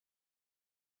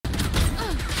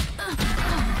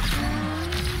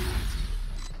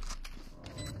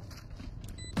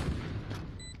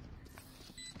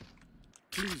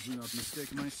not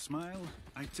mistake my smile.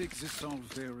 I take this all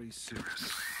very seriously.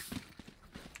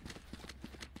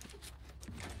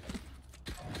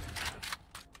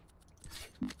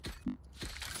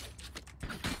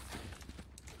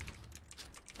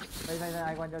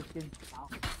 I want your skin.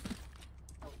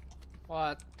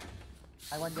 What?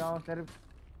 I want your sheriff.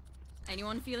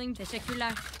 Anyone feeling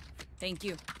teşekkürler? Thank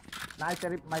you. Nice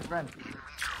sheriff, my friend.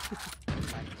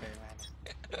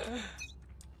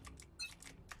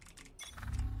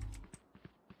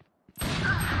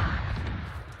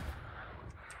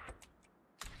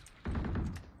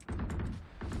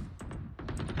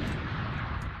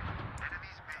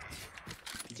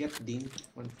 Jet Dean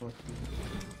 140.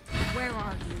 Where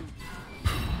are you?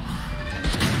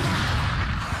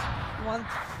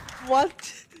 What?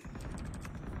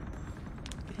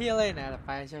 ที่อะไรนะไ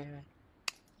ปใช่ไหม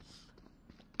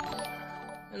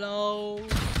Hello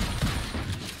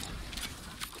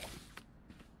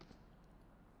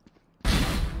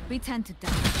We tend to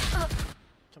die.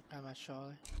 จบการมาโชว์เ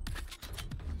ลย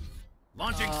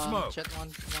Launching smoke. Jet one.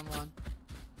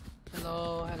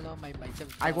 Hello my bike.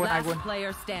 I won. Last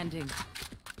player standing.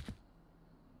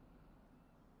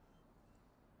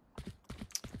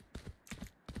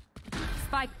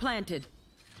 Spike planted.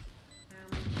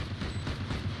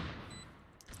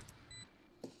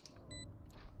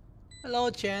 Hello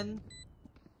Jen.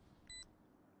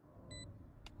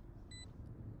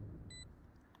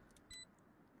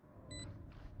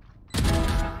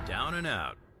 Down and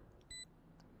out.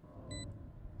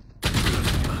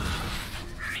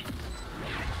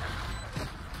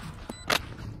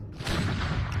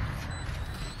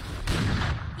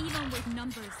 Even with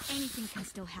numbers, anything can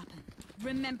still happen.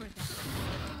 Remember that.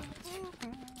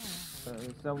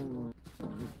 So,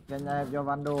 can I have your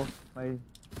bundle?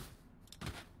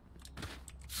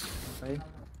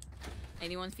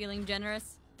 Anyone feeling generous?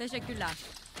 Teşekkürler.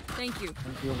 Thank you.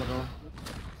 Thank you, bro.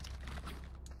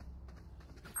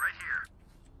 Right here.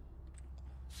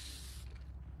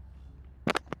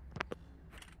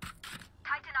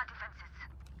 Tighten our defenses.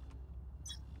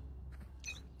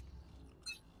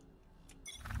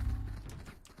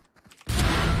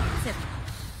 Sip.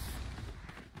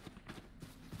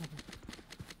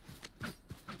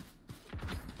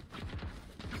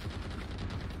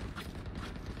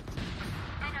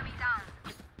 Enemy down.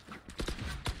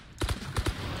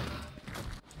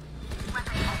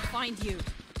 I'll find you.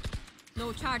 No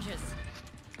charges.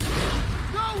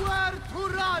 Nowhere to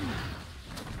run.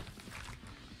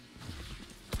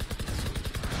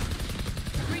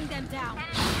 Bring them down.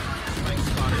 Spike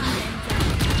spotted.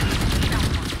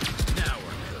 Now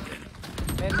we're cooking.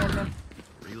 Man.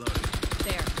 Reloading.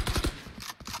 There.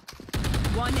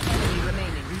 One enemy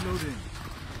remaining. Reloading.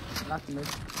 Last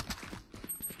minute.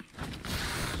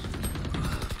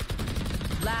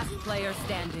 Last player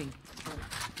standing.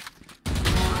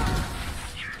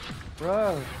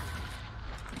 Bro.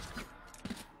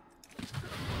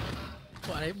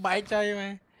 Quả đấy bãi chơi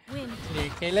mà. Win. Thì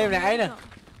cái lên nãy nè.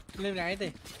 Lên nãy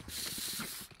thì.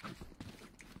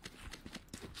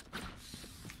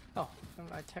 Oh, không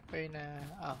phải chắc bên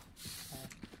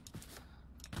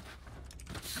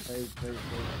Wait.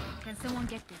 Can someone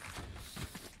get this?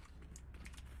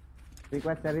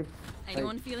 Request sheriff.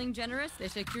 Anyone feeling generous?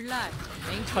 Teşekkürler.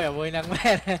 Thank you. Trời ơi năng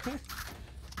mẹ này.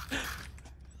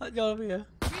 Hết vô bây giờ.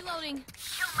 Reloading.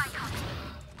 Kill my cut.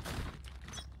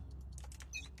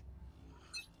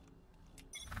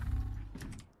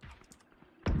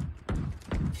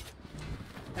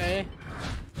 Ê.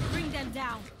 Bring them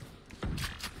down.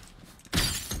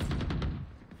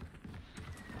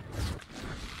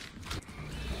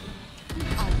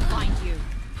 I'll find you.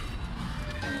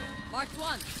 Marked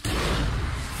one.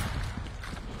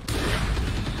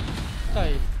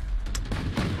 Trời.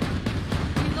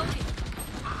 Reloading.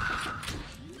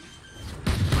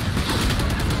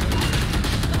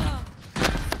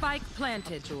 Spike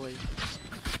planted. Chui.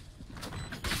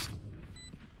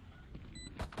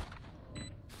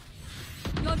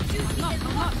 Your duty is not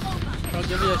over. Rồi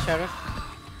give me a sheriff.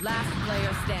 Last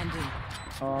player standing.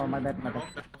 Oh, my bad.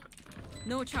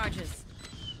 No charges.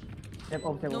 Save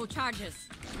off. No charges.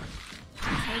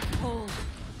 Take hold.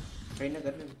 Cái nó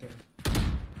gắn lên kìa.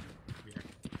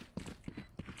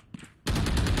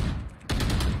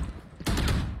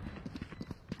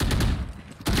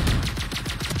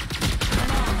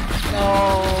 No.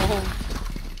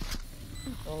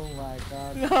 Oh my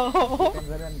god. No. You can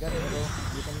run and gun, bro.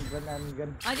 You can run and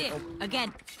gun. I did.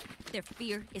 Again. Their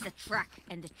fear is a track,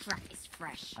 and the track is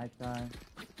fresh. I try.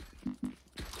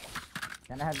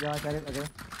 Can I have your sheriff again?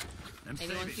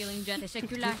 Anyone feeling generous?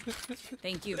 Teşekkürler.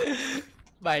 Thank you.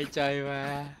 Bày trời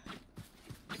mà.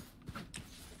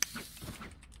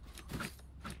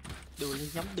 Đùa như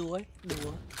nhóm đùa ấy,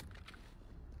 đùa.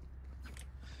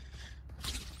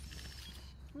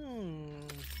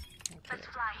 Okay. Let's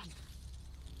fly.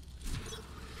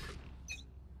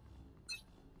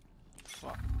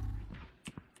 Fuck.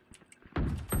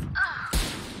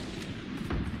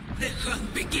 The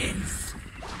hunt begins.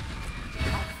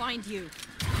 I'll find you.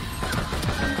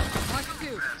 Mark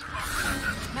 2.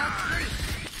 Mark 3.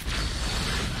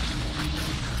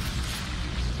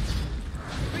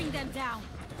 Bring them down.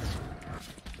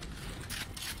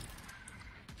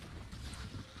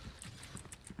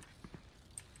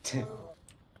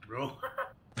 Bro.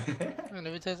 Let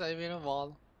me test I made a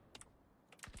wall.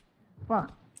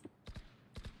 Fuck.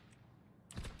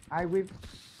 I whip.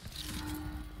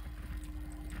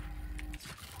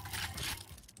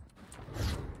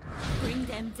 Bring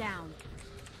them down.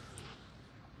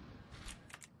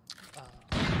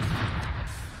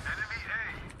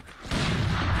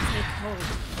 Take hold.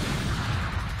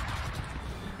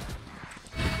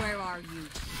 Where are you?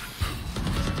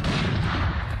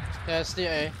 Yeah, it's the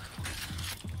A.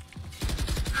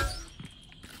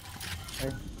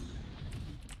 Hey.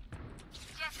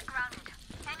 Jet grounded.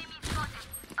 Enemy spotted.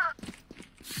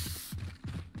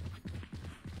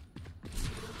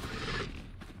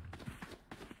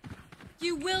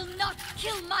 You will not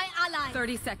kill my ally.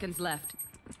 30 seconds left.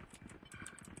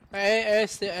 A,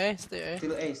 still A, still A.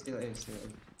 Still A, still A, still A.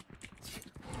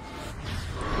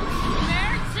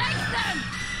 There, take them.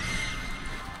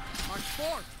 Mark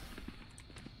 4.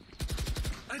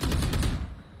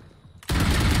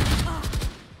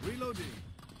 Reloading.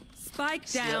 Spike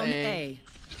Still down A. A.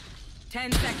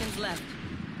 10 seconds left.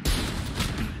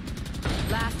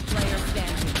 Last player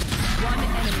standing. One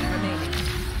enemy remaining.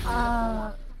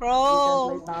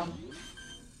 Bro! Play Tam.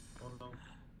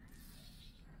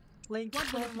 Link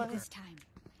What will it be this time?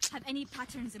 Have any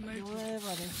patterns emerged?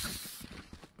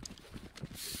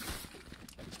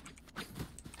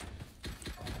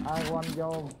 I want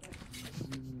your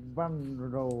one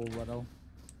row vào đâu?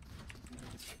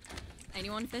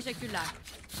 Anyone fish like you laugh.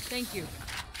 Thank you.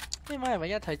 Mấy mai phải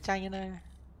ra thời tranh này.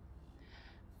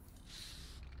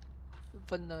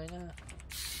 Vinh rồi nè.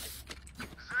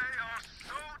 They are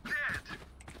so dead.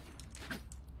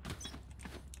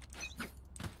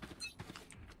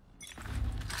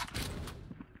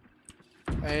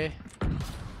 A.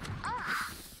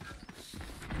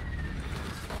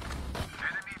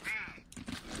 Enemy B.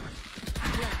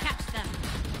 We'll catch them.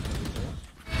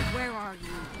 Where are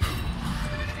you?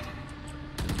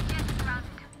 Jet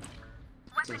grounded.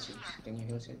 Weapon Sage, here. can you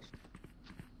heal Sage?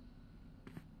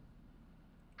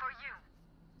 For you.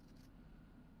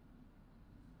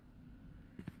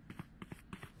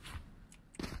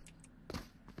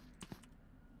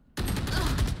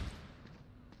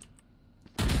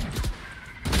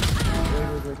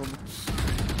 Về cùng.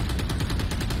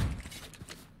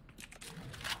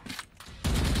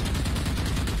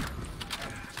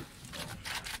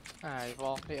 Ai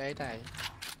vô cái ấy này.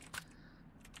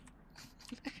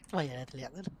 Bây giờ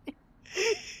lẹt nữa.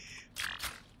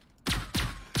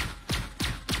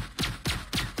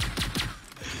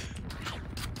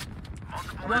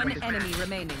 One enemy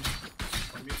remaining.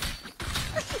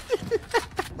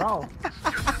 Bro.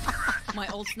 My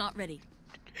ult's not ready.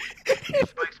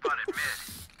 Spike spotted mid.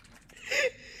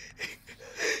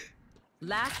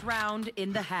 Last round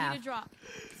in the half. Need a drop.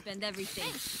 Spend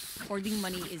everything. Hoarding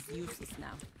money is useless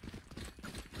now.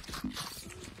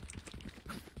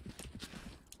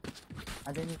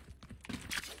 I didn't.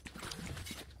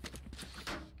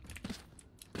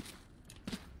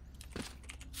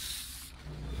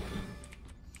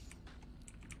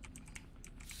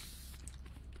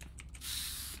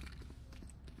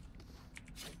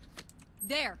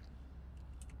 There.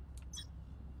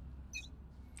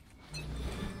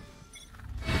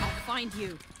 I'll find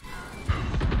you.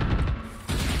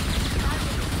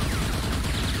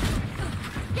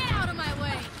 Get out of my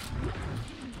way.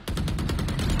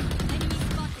 Enemy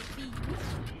spotted B.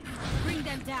 Bring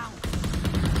them down.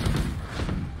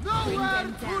 Nowhere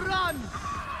to run.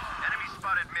 Enemy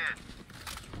spotted mid.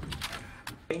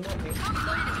 Ping up, ping.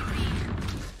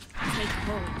 Take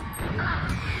hold.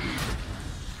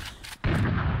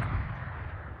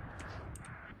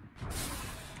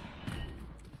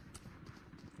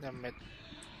 Nằm mệt.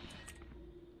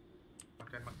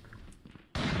 Market, market.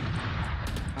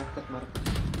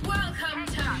 Welcome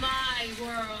to my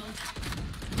world.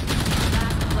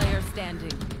 Last player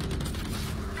standing.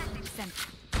 Center.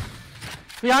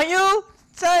 Behind you!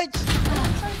 Sage!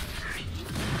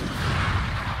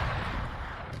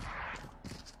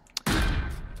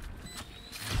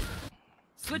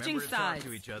 Switching Remember to talk sides.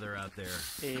 to each other out there.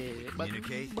 บัน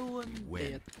Communicate. บุญ Win. เ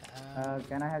ด็ด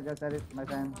Can I have your service, my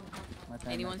friend? My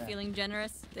friend, Anyone my friend. feeling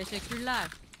generous? Teşekkürler.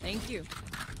 Thank you.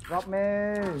 Drop me.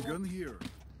 Gun here.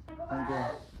 Thank you.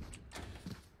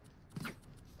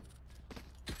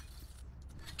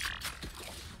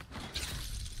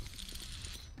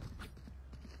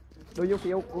 Do you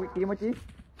feel kimchi?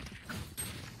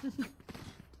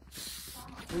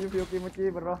 Do you feel kimchi,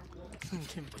 bro?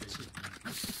 เข้ม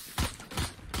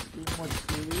ข้น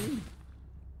Kimchi.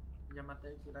 ยามาเต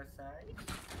ะกุระไซ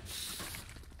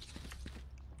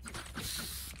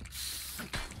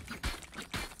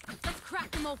Let's crack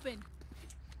them open.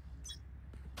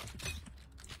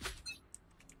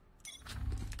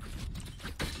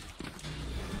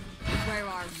 Where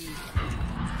are you?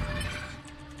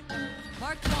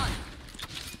 Mark one.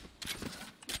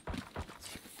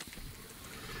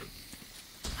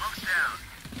 Smoke's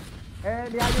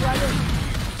down. Behind you.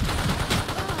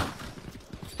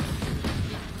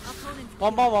 Opponent วอ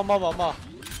มบอ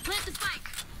plant the spike.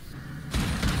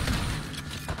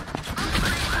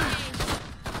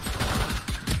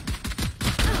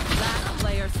 Last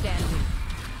player standing.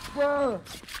 Whoa.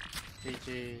 จี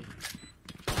จี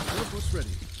Almost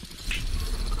ready.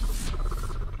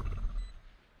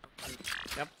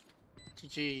 ครับจี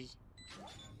จี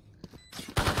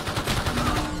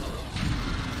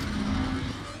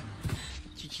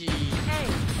จีจี Hey.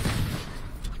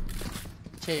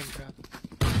 เชมครับ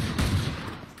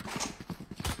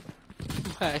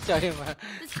มาใจมา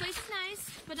This place is nice,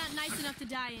 but not nice enough to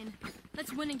die in.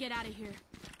 Let's win and get out of here.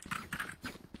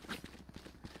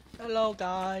 Hello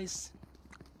guys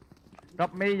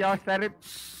Drop me your service.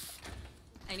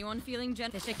 Anyone feeling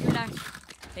generous? Teşekkürler.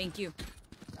 Thank you.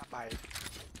 ไป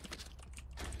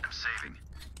I'm saving.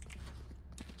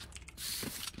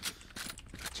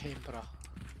 เชมปะ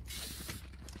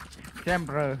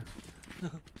Chamber.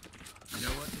 You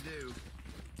know what to do.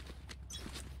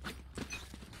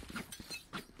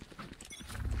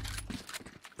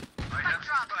 I have the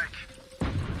spike.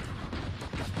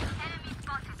 Enemy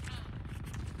spotted me.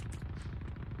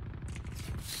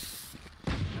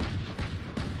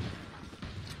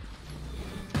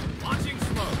 Launching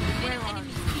smoke. Where are you?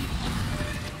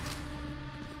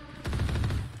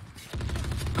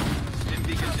 Stim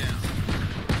beacon down.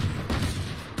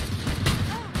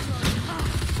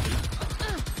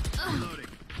 Reloading.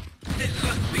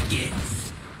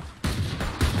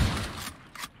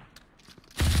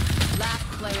 Last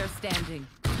player standing.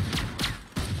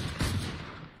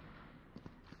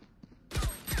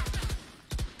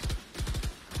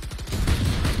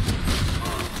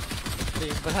 เช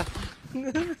มป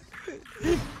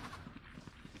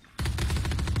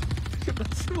ะ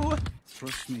สวย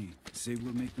Trust me, they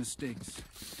will make mistakes.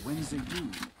 When they do,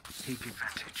 take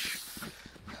advantage.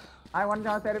 I want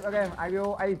your service again. I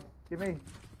will. Give me.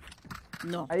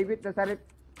 No. I with the service.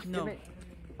 No. Give me.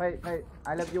 Fight.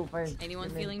 I love you. Fight. Anyone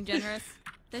Give me. feeling generous?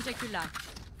 Teşekkürler.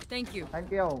 Thank you. Thank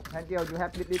you. You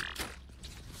have it.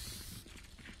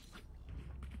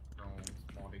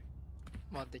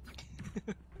 มอดิก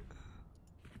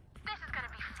This is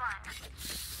gonna be fun.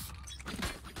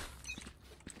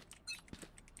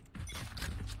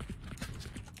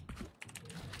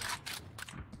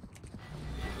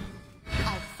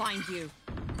 I'll find you.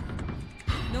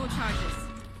 No charges.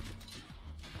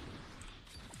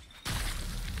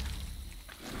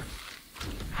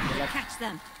 Catch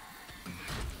them.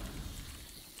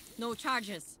 No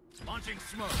charges. Launching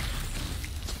smoke.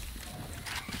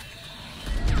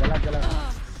 Jalan.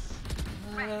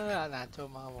 น่าจะ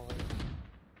มาหมด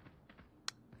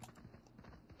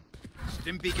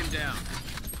Stim beacon down.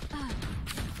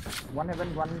 One heaven,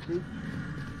 one sea.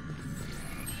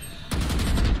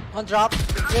 on drop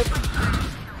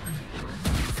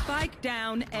Spike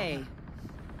down A.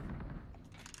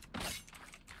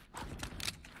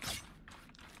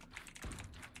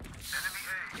 Enemy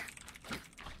A.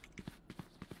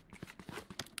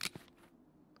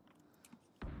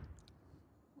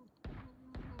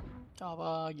 cho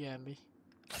ba game đi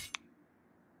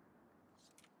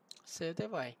xế thế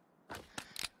vậy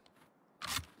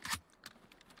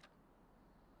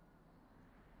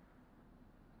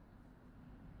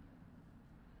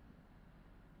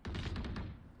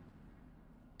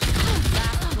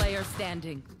Last player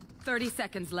standing. 30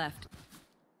 seconds left.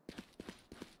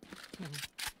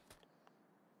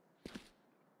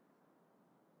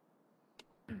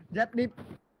 Jet deep.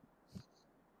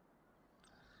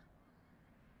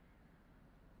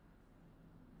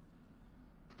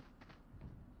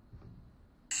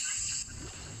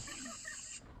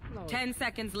 no. 10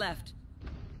 seconds left.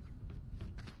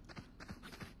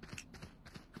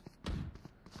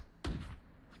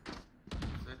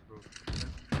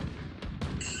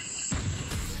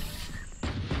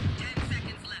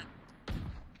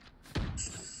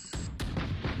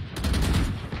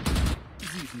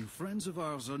 friends of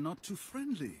ours are not too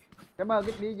friendly. Camber,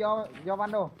 give me your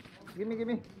Vando. Give me. Give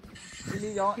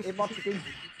me your A-bot skin.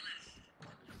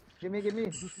 Give me.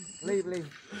 Leave.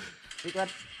 Secret.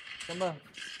 Camber.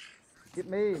 Give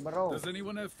me, bro. Does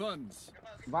anyone have funds?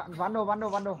 Vando.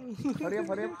 Hurry up.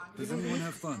 Does anyone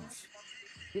have funds?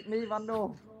 Give me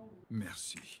Vando.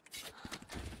 Merci.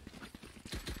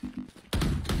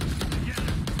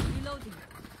 Reloading.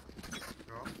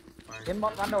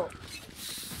 Inbot Vando.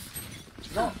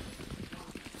 Go.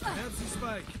 Have the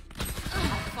spike.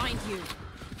 I'll find you.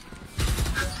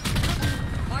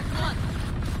 Mark one.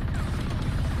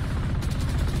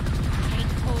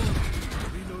 Ain't cold.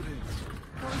 Reloading.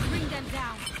 Bring them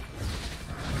down.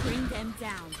 Bring them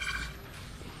down.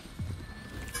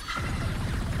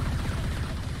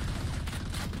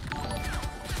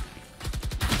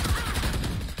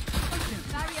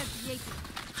 Barrier created.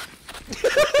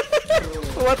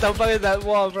 What the fuck is that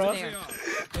wall, bro? There.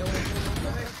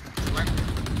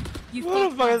 You What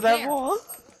the fuck is that there. wall?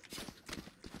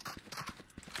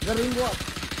 The ring what?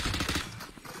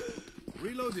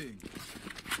 Reloading.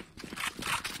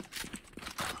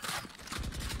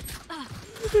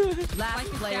 Last Spike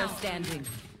is player down. standing.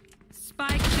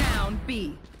 Spike down B.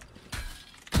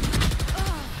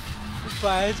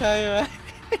 Phải chơi mà.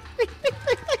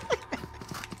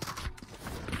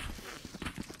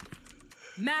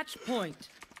 Match point.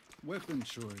 Weapon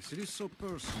choice. It is so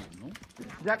personal, no?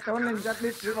 Jet trốn lên, Jet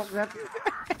đi một Jet.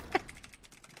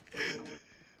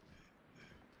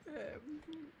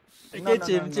 Cái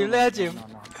chìm lên chìm.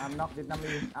 No. I'm not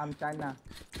Vietnamese. I'm China.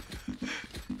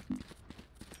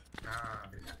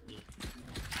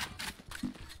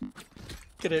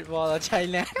 Cái đệt wall là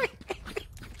China.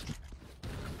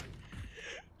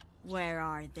 Where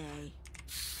are they?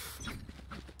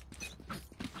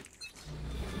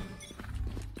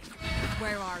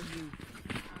 Where are you?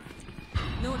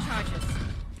 No charges.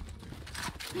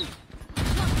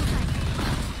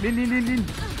 Din.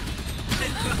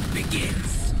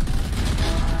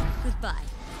 Goodbye.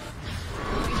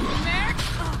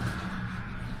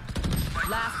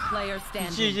 Last player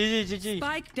standing. GG.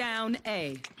 Spike down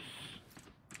A.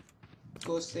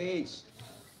 Go stage.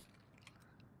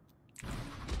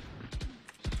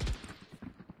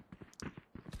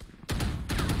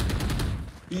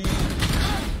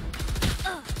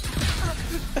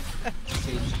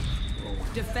 Sage. Oh.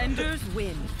 Defenders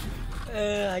win.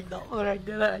 Anh đó anh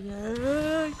đó là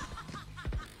nhớ.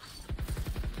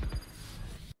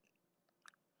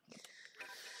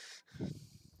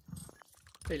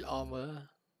 Phải lo mà.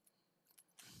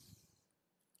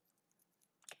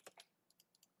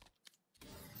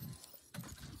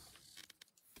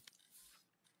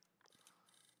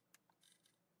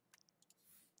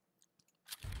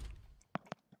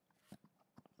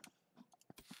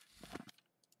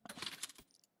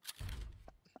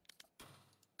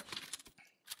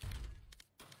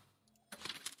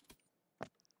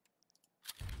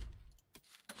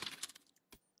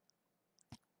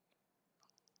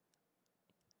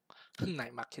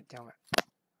 Này mặc thịt nhau ạ.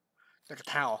 Cái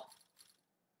thao.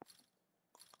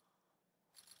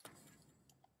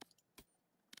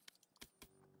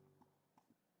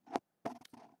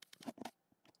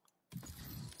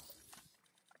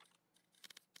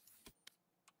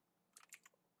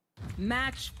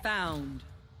 Match found.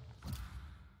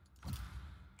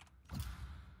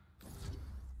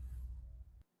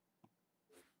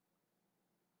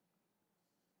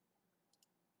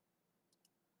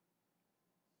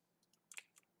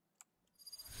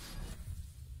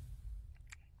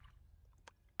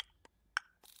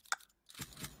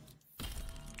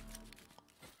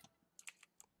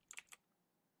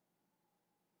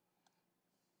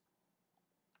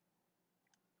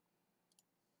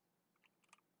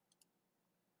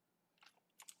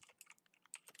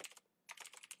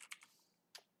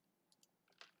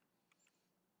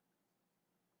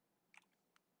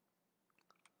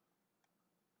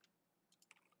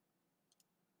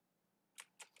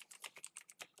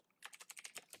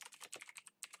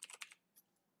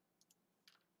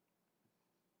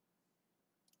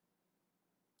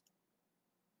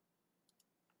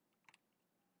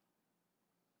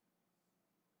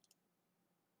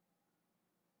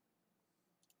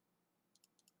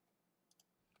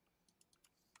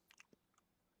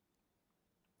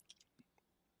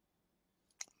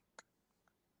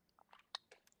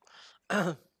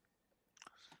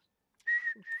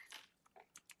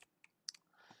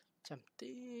 Chăm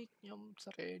tiếc nhom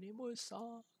sare đi môi xa.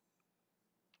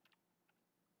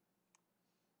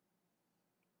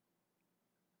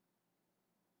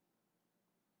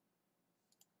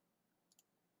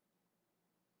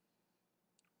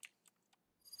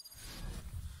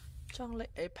 ចង់លេ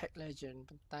ង Apex Legend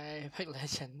ប៉ុន្តែ Apex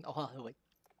Legend អស់រួច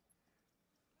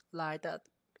Line តែ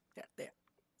តាក់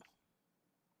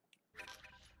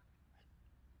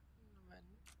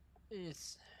is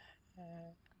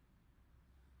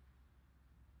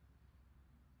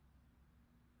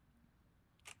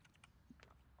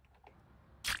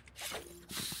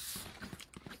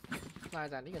Line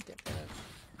តែនេះក៏តាក់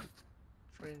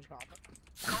Fringe drop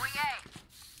Going A.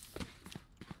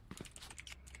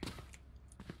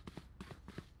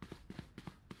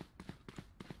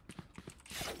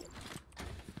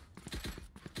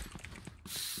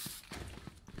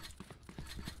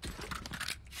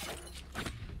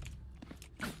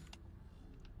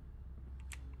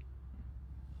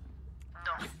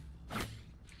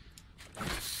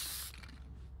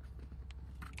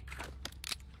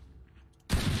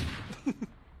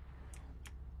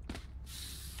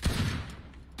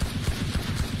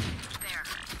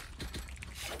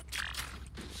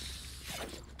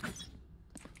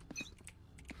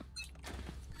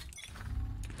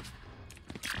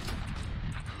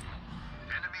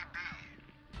 Enemy B.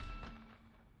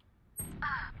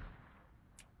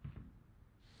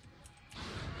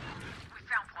 We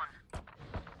found one.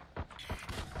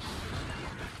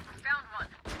 We found one.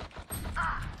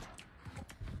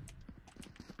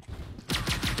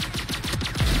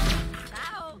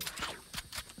 Ow.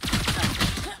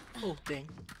 Oh dang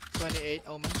 28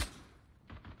 Omen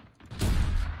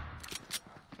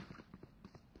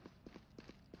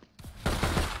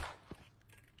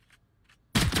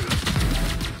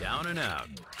Down and out.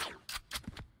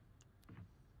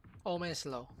 Omen is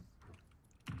low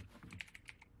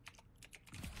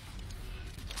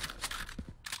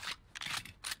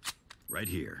Right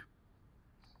here.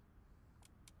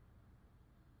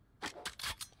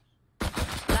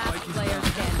 Last player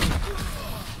standing.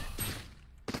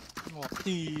 oh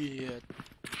shit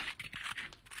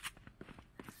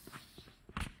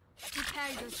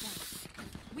Prepare yourself.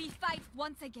 We fight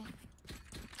once again.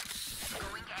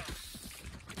 Going A.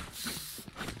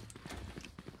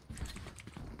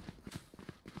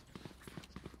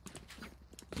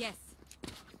 Yes.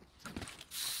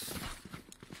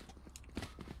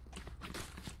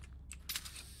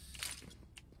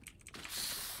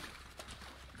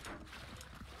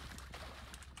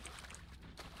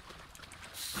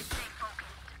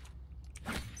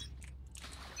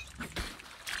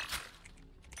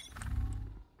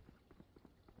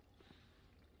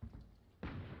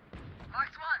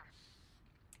 Marked one.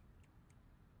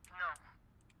 No.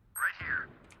 Right here.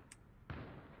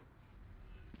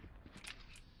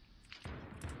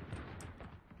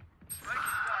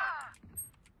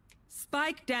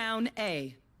 Spike down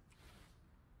A.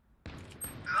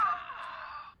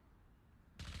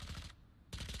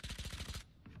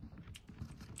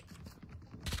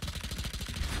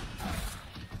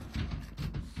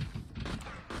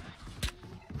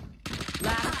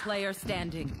 Last player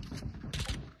standing.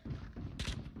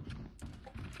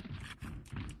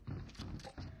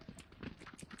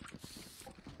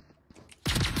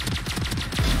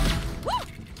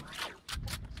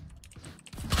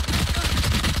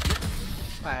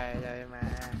 phải rồi mà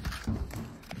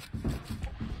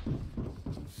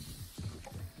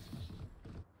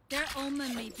Their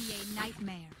omen may be a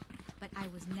nightmare, but I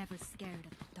was never scared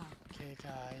of the dark. okay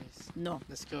guys No.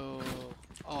 let's go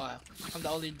oh I'm the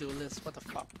only duelist what the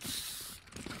fuck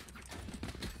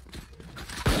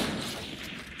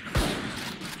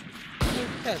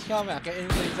แต่ชอบแบบแกเอ็น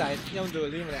ใส่ย่อมดู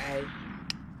รีมาไอ้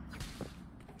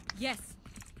Yes.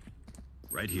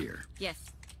 Right here. Yes.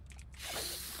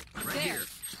 Right There. here.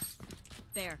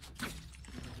 There.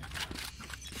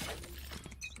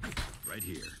 Right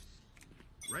here.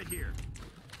 Right here.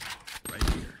 Right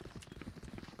here.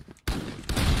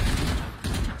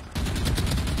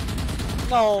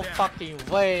 no fucking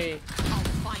way I'll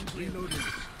find you. Reloading.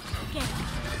 Get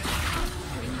up.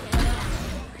 Bring them down.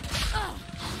 Ugh.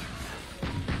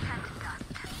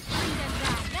 Bring them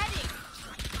down. Ready.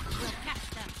 We'll catch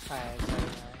them. ไป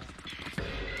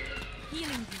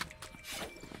Healing you.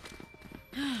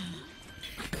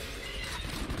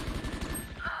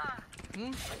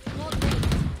 Hold wait.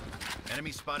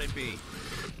 Enemy spotted B.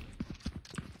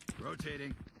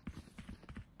 Rotating.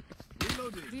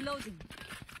 Reloading. Reloading.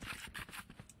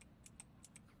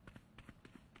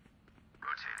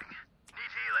 Rotating.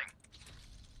 Need healing.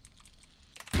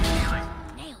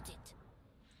 Nailed it.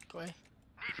 ไป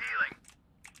Need healing.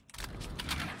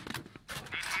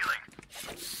 Need healing.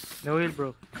 No heal, bro.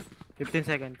 15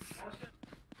 seconds.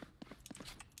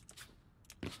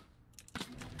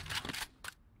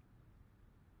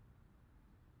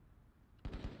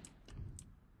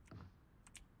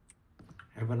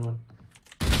 Heaven one.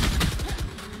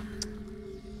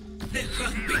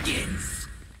 begins.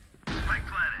 Spike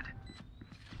planted.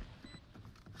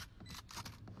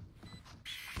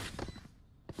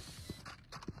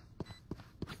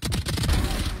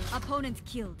 Opponent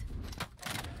killed.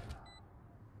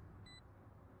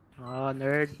 Oh,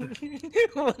 nerd.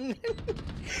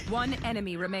 One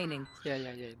enemy remaining. Yeah.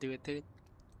 Do it.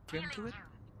 Dream, do it.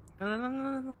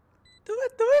 No. Do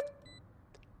it.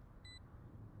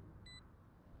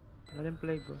 Let him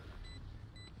play, bro.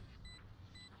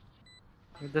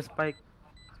 With the spike.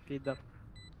 Speed up.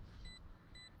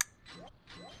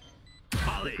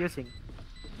 Volley. Defusing.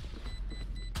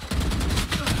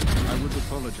 I would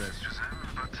apologize.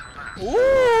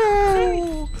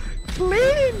 Ooh!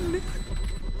 Clean!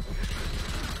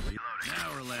 Now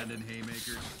we're landing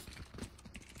haymakers.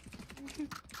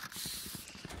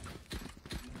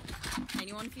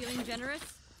 Anyone feeling generous?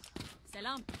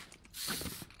 Selam.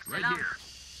 Right here.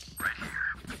 Right here.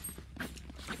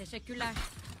 Teşekkürler.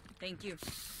 Thank you.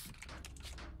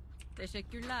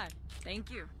 Teşekkürler.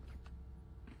 Thank you.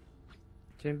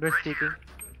 Chamber speaking.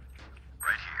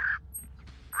 Right here.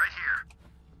 Right here.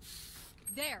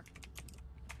 There.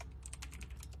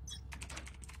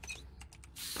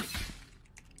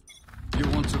 You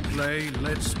want to play?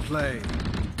 Let's play.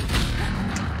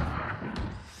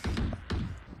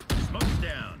 Smoke's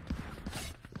down.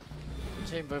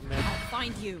 Chamber mid. I'll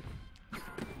find you.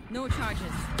 No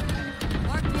charges.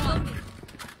 Mark reloading.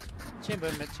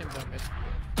 Chamber mid.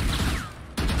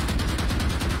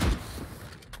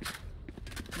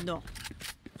 No.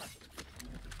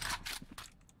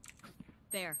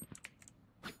 There.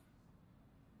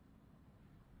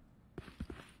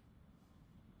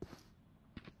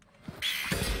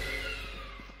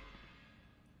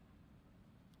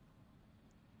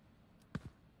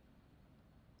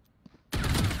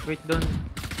 Wait, don't.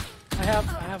 I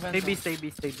have Stay B. Stay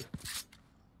B.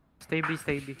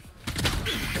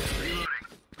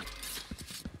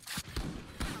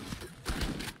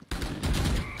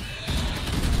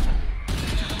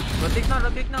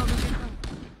 Rotate now.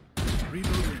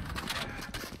 Reloading.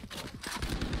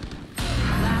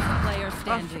 Last player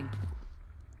standing.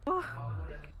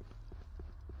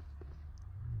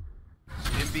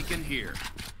 Stim beacon here.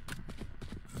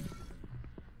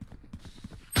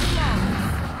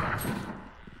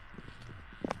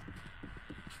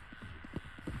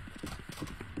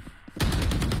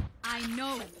 I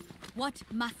know what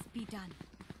must be done.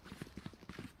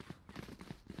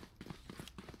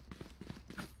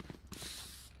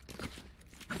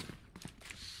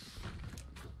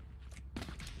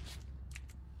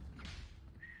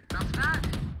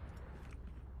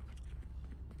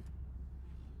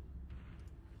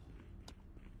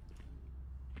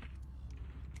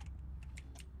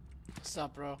 What's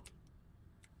up, bro?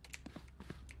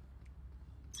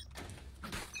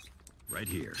 Right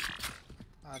here.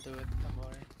 I'll do it. Don't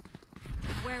worry.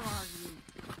 Where are you?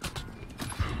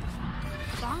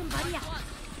 Bomb buddy out.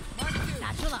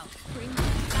 Satchel out. Bring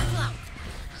satchel out.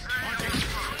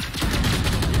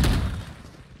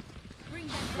 Bring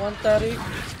that 130.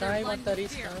 Sky. 130.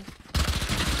 Sky.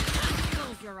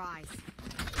 Close your eyes.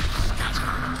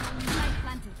 Light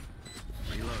planted.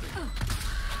 Reloading.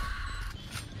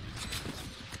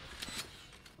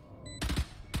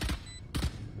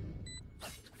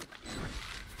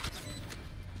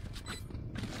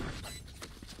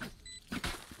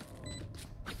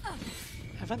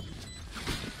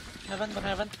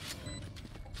 Heaven.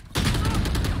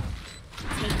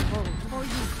 Take hold for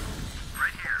you.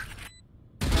 Right here.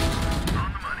 On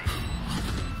the money.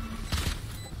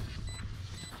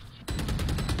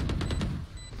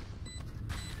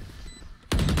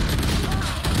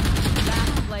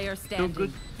 Last player Too standing.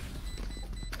 good.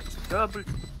 Double.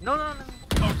 No.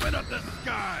 Open up the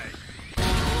sky.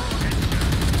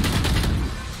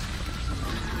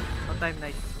 No time,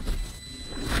 nice.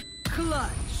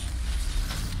 Clutch.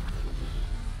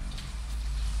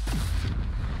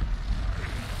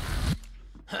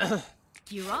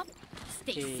 Gear up.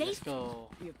 Stay Okay, safe. let's go.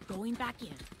 We're going back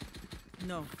in.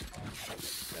 No.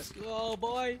 Let's go,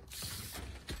 boy.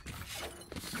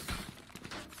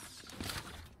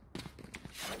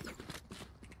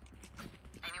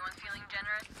 Anyone feeling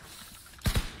generous?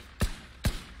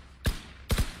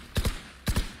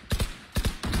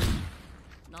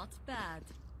 Not bad.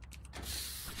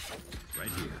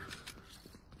 Right here.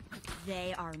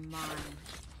 They are mine.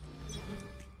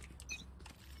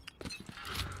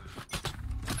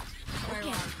 Where are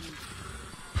you?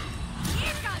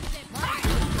 Here comes it!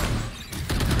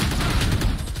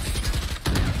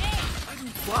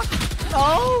 What?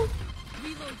 No!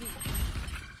 Reloading.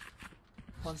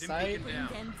 One Stim side. beacon Bring down.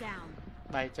 them down.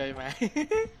 Mày chơi mày.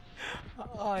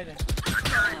 Ôi nè.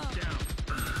 Carriage down.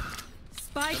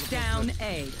 Spike down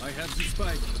A. I have the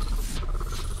spike.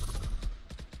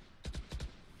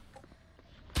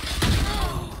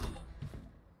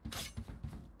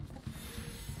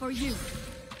 For you.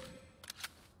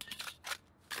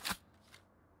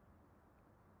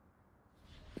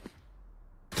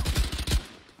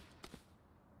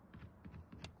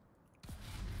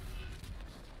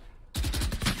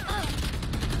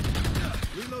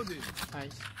 Reloading.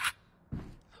 Nice.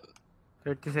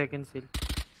 30 seconds still.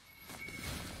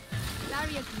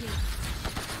 Barrier here.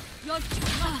 Your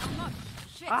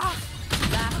shit.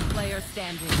 Last player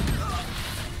standing.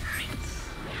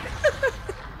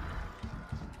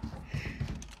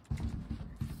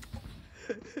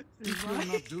 If you're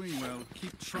not doing well,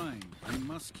 keep trying. You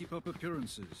must keep up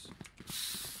appearances.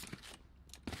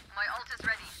 My ult is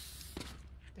ready.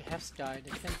 They have Sky,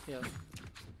 they can kill.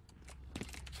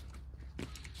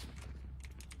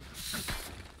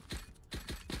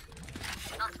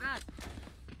 Not bad.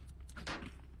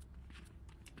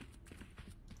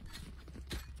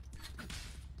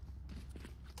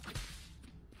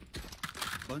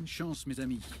 Bonne chance, mes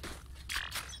amis.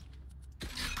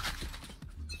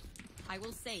 I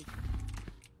will save.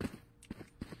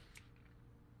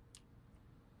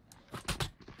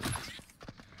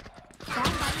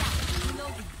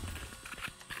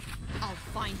 I'll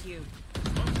find you.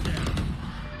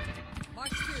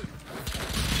 March 2.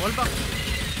 Wall back.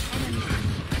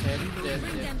 Dead.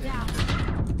 Bring them down.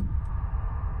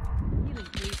 Healing,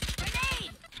 please.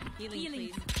 Grenade! Healing,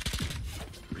 please.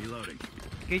 Reloading.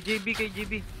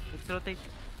 KJB. Let's rotate.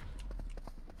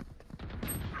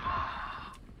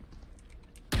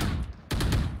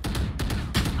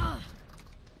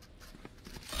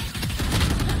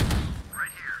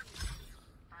 Right here.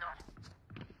 No.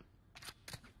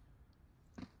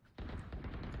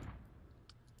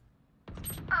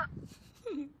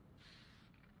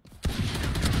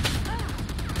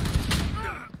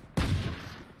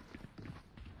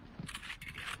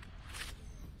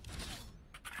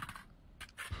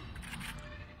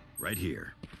 Right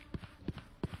here.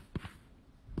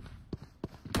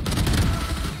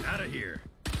 Out of here.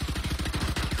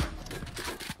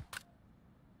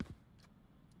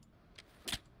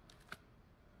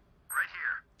 Right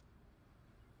here.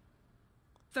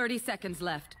 30 seconds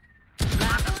left.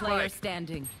 Last player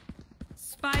standing.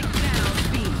 Spike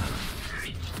down B.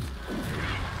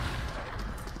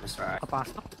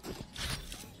 Kapasok.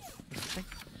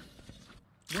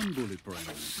 One bullet per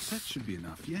enemy. That should be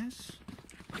enough, yes?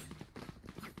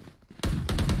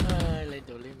 Lên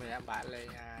đồ liên mày bạn lên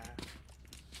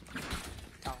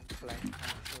trong play.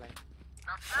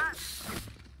 Not bad.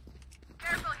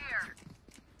 Careful here.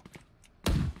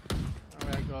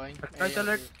 We're going. Right,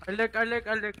 alert.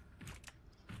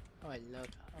 Oh, I look.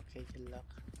 Okay, you look.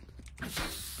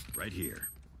 Right here.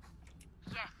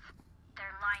 Yes.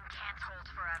 Their line can't hold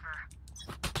forever.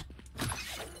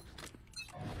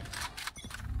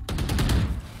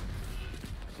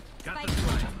 Got the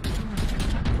spike.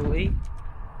 2A.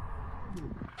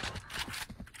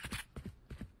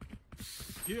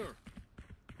 Here.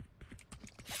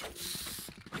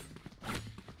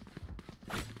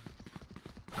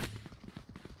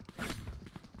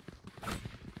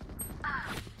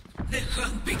 The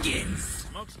hunt begins.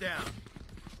 Smoke's down.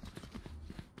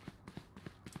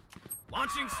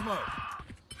 Launching smoke.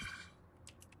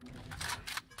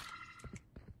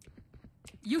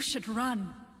 You should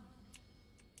run.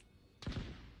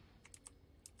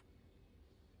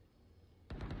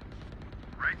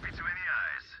 Right between the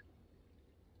eyes.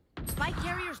 Spike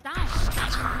carriers down.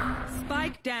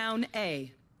 Spike down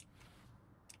A.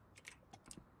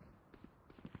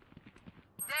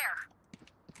 There.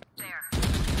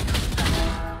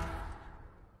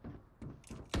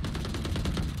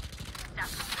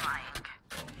 That's flying.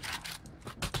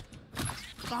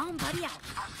 Bomb buddy out.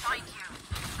 I'll find you.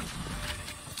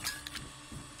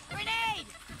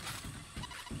 Grenade!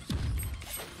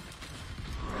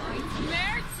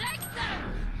 Nightmare, take them!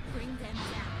 Bring them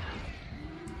down.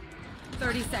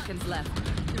 30 seconds left.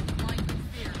 They're blind with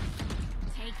fear.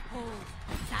 Take hold.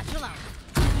 Satchel out.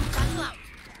 Satchel out.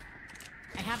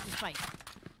 I have the spike.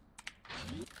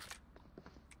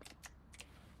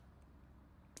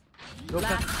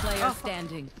 Last player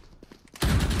standing.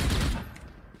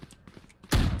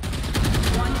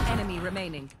 One enemy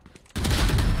remaining.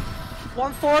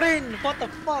 114! What the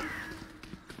fuck?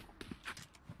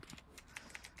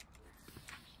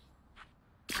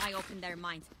 I open their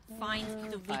minds.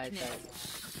 Find the weakness.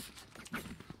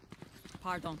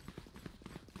 Pardon.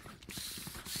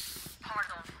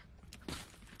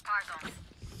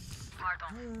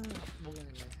 Bukan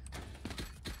ini.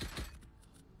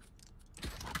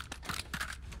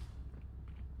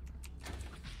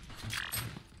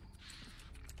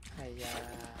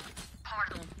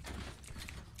 Pardon.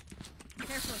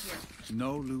 Careful here.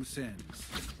 No loose ends.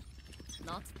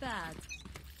 Not bad.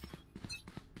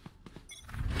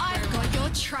 I've got your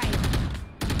trail.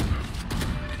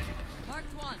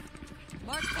 Marked one.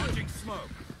 Marked two. Launching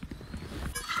smoke.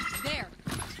 There.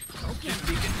 Okay. Dim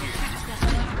beacon here. Catch that.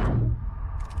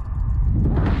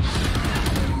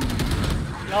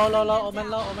 Low, omen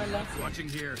low. Watching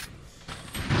here.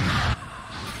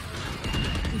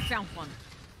 We found one.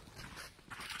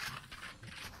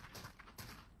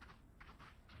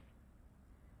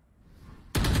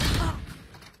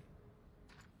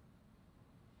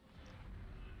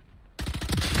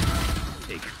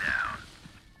 Take it down.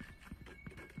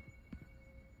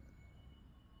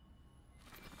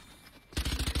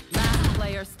 Last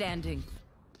player standing.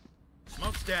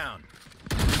 Smoke's down.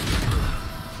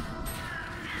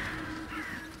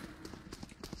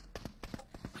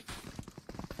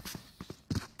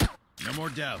 No more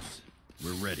doubts.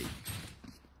 We're ready.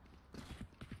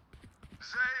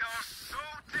 They are so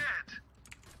dead.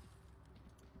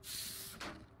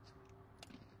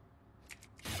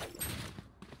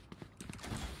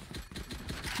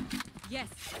 Yes.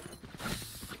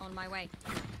 On my way.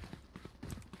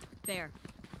 There.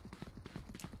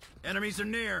 Enemies are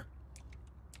near.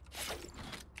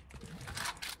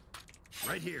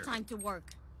 Right here. Time to work.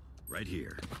 Right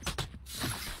here.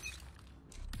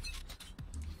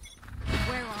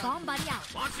 Where are somebody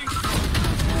out? Launching.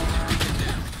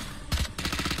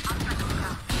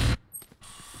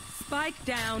 Spike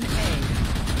down A.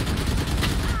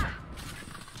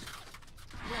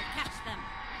 We'll catch them.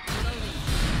 Loading.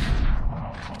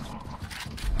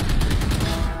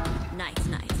 Nice.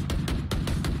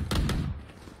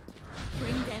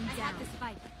 Bring them down. I have the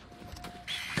spike.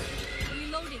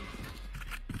 Reloading.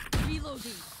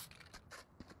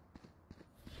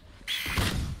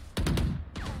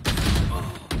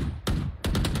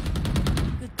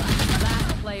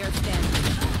 Last player standing.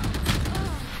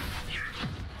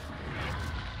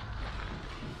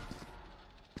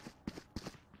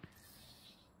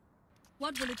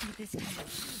 What will it be this time?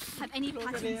 Have any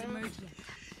patterns emerged yet?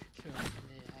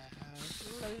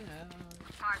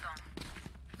 Pardon.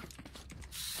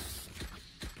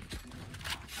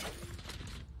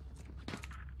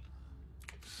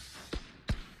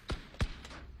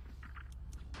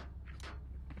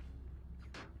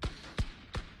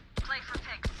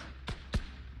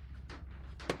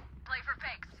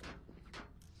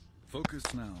 Focus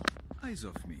now. Eyes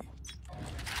off me.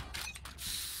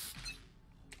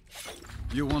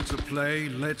 You want to play?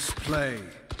 Let's play.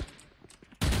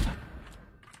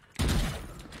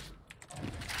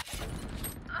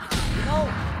 No!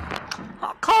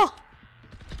 Ako!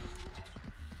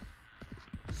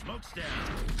 Smoke's down.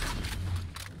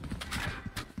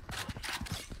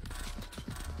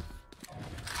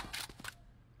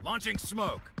 Launching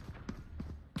smoke.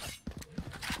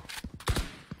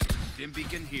 Dim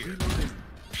beacon here.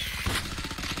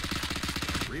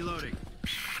 Reloading.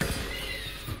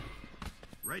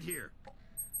 Right here.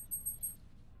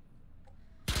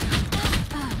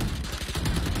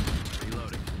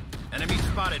 Reloading. Enemy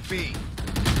spotted B.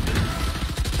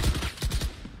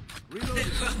 Reloading. The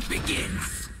hunt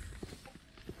begins.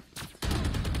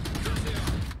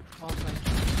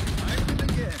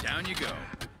 Down you go.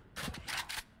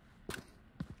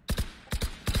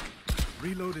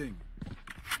 Reloading.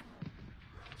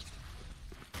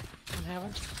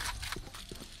 Heaven.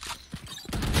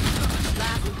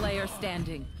 Last player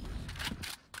standing.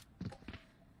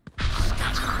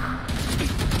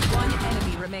 One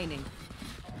enemy remaining.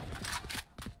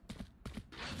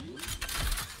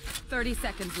 30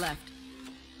 seconds left.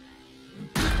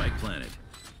 Spike planted.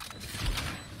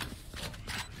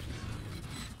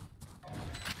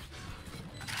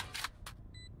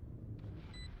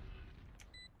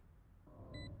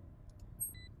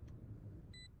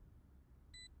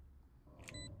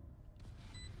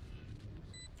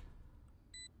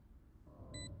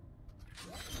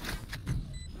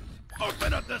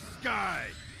 Open up the sky!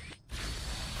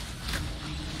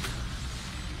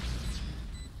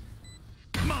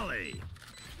 Molly!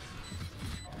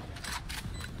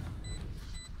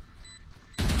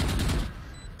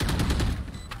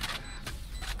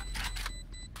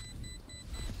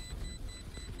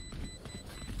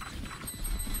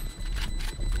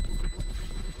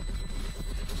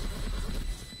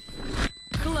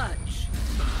 Clutch.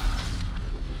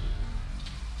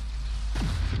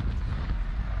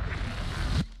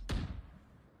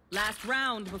 Last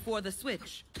round before the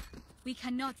switch. We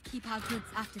cannot keep our goods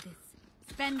after this.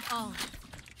 Spend all.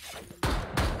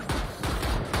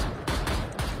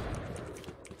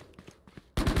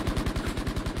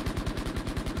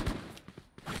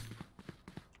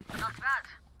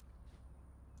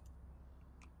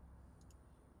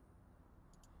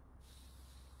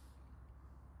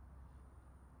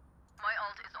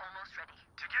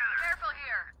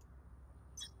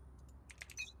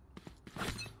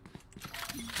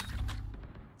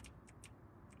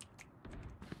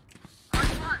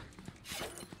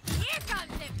 Here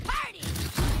comes the party!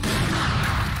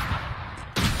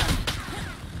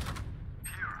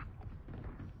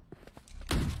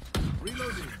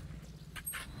 Reloading.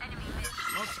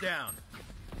 Smoke's down.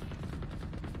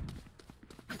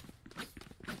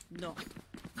 No.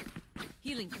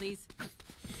 Healing, please.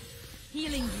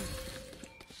 Healing you.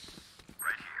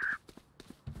 Right here.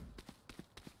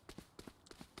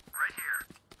 Right here.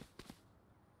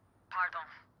 Pardon.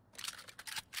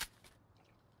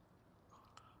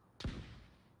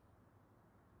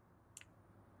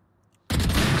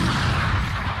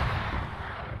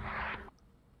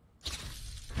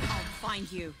 I'll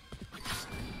find you.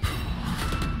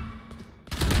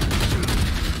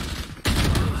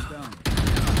 Down.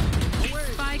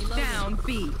 Spike down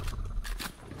B.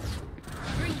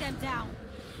 Bring them down.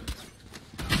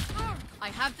 I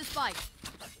have the spike.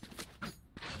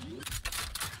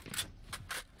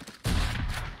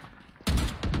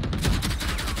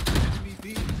 Enemy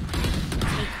B.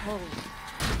 Take hold.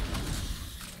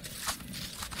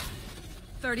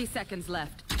 30 seconds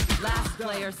left. Last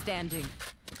player standing.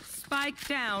 Spike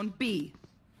down B.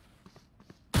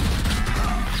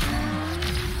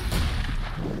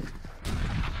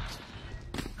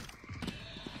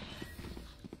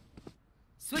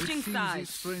 Switching It seems sides. these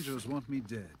strangers want me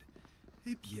dead.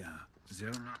 Eh bien, they're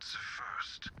not. Nuts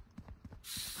first.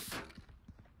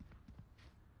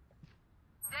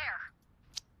 There.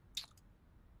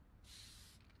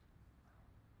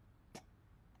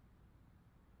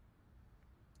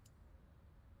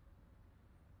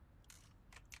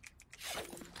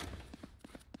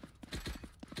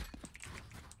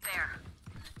 There.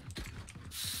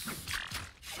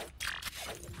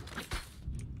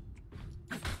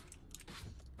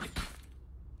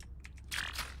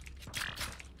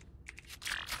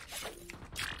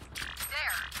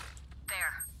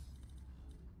 There.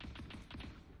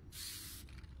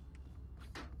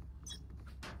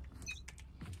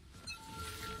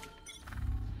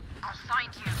 I'll find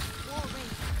you.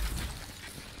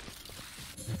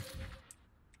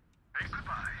 Hey,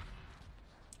 goodbye.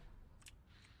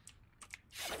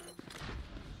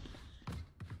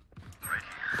 Right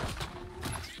here.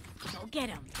 Go get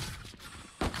him.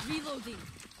 Reloading.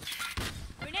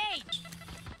 Grenade.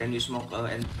 Can you smoke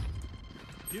and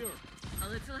Here. A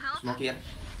little help. smoke here?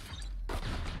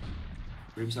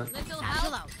 Brimstone. Little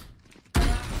help.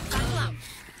 Satchel out.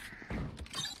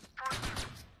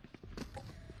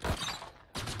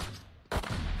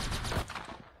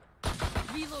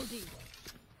 Reloading.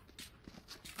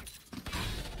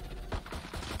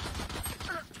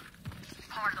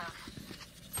 Pardon.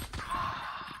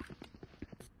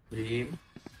 Brim.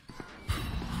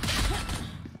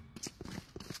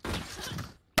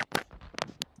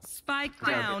 Spike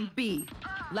down B.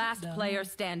 Last player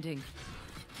standing.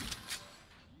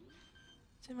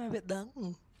 Sao mà biết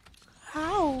đắng?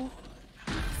 How?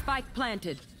 Spike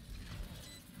planted.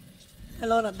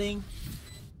 Hello Nadine.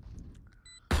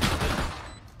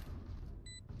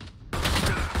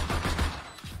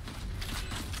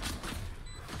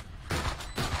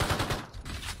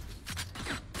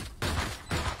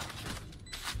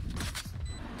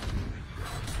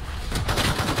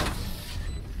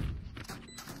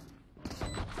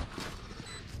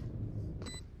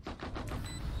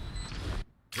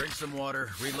 Drink some water,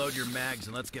 reload your mags,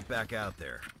 and let's get back out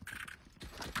there.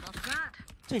 Not bad.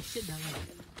 Trời chết đắng.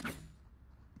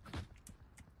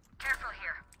 Careful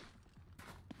here.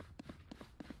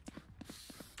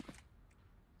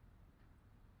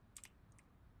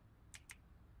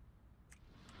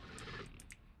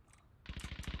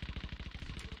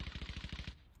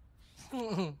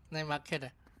 Này market à?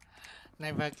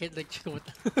 Này market được chuột.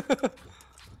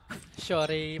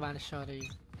 Sorry, man, sorry.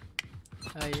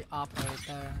 Hey,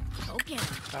 operator. Go get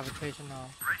him. Gravitational.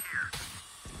 Right here.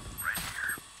 Right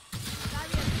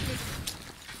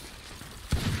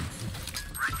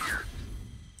here.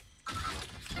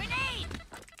 Grenade.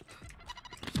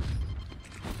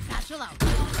 Satchel out.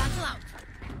 Satchel out.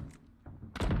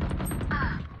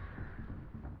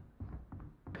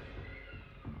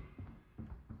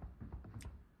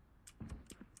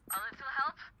 A little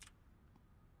help.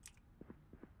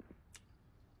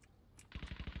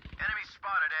 Enemy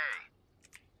spotted A.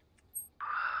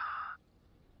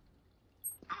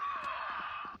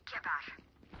 Get back.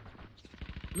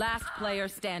 Last player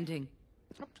standing.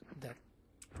 Dead.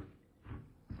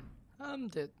 I'm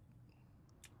dead.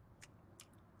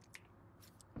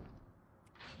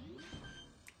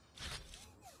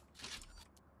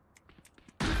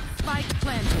 Spike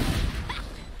planted.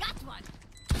 Got one.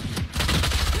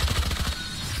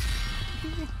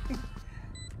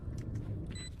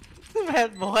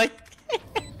 Bad boy.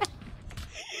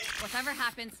 Whatever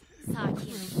happens, start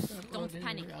healing. Don't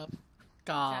panic.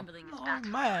 God. Trembling is Oh, bad.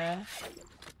 man.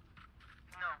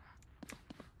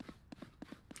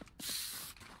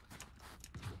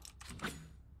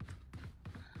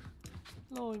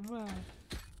 Lôi mà.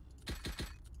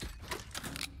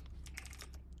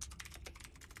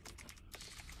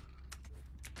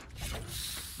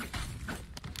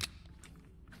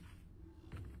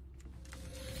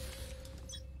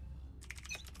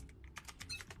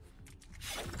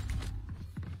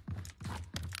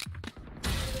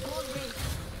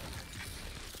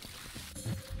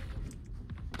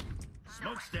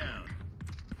 Smoke's down.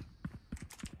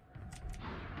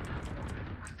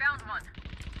 Found one.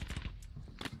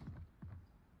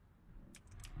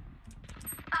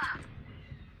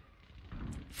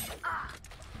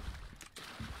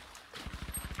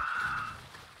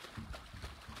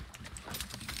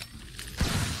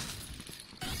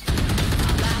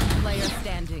 Last player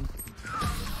standing.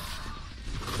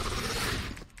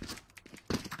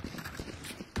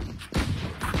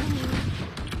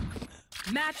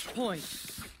 Match point.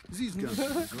 These guns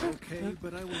are okay,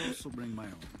 but I will also bring my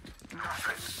own.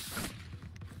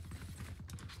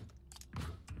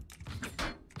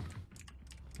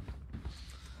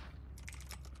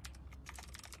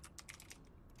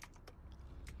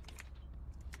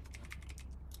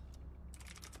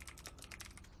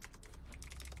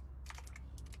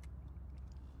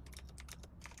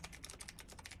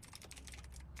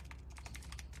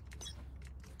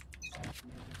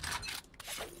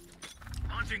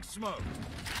 Launching smoke.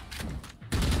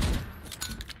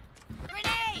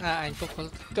 Anh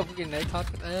cục cái này thoát.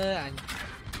 Anh.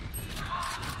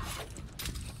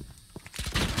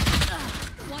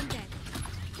 One dead.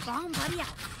 Bomb buddy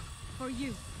out. For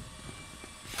you.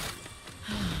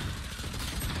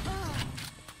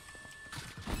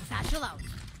 Satchel out.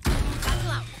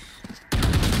 Satchel out.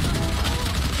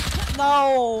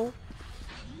 No.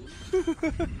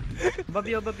 Above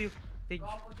you, above you. Stage.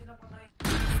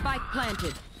 Spike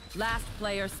planted. Last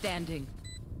player standing.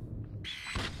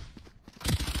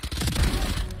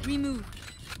 Remove.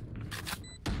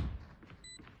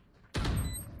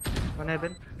 One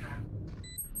heaven.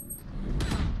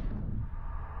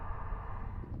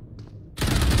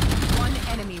 One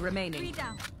enemy remaining. 3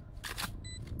 down.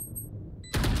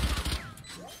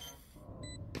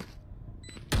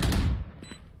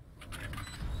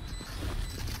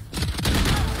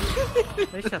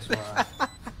 Nice shot.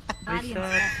 Nice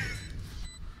shot.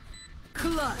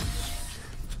 Clutch.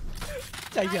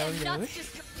 Chạy giờ nữa.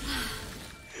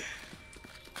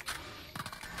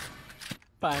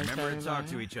 Remember to talk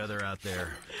to each other out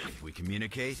there. If we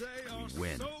communicate, we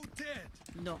win.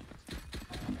 No.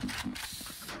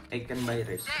 I can buy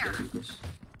rest.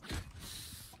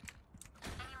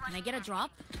 Can I get a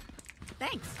drop?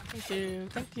 Thanks. Thank you,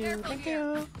 thank you, thank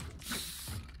you.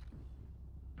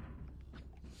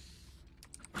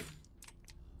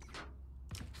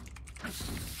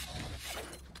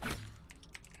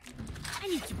 I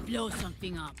need to blow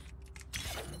something up.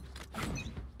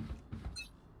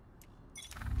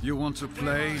 You want to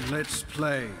play? Let's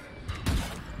play.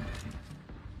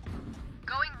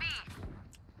 Going B.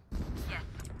 Yes.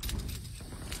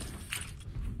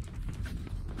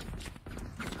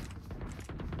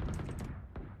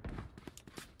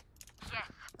 Yes.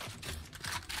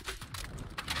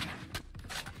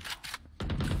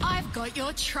 I've got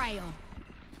your trail.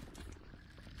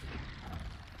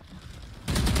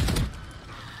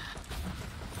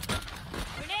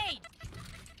 Grenade.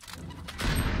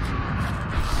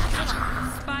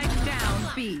 Spike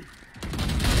down B.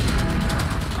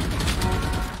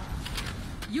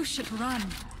 You should run.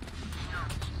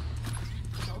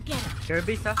 Go get him. Share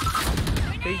base, huh?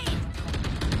 Stage.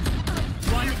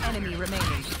 One enemy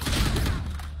remaining.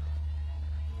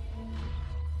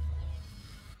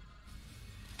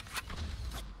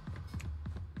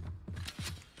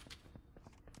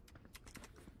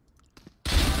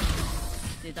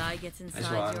 Did I get inside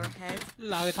one. your head?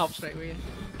 Lao cái thọc straight away.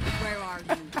 Where are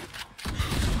you?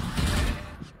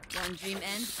 One dream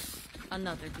ends,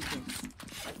 another begins.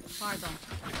 Pardon.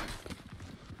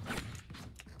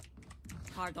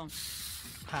 Pardon.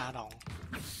 Hà đòn.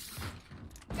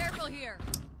 Careful here.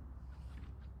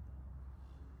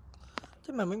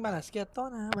 Chứ mà mình bạn là scared tốt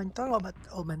nè, mình tốt ngồi bật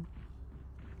ồ mình.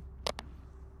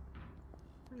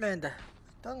 Lên đây,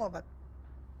 tốt ngồi bật.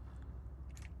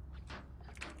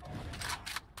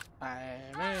 Bài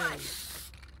lên.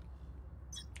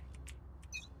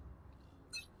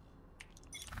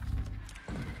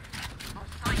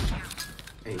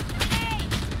 Hey.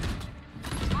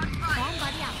 Bomb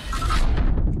buddy out.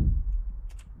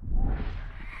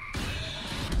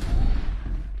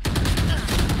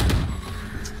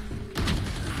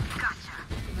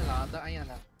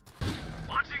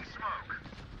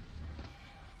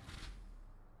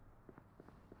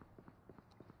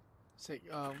 Say,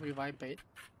 revive bait.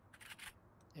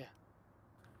 Yeah.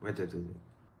 Wait. Rotating.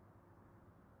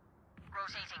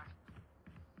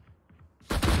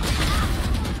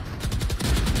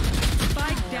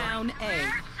 Spike down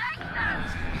A.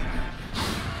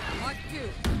 Mark 2.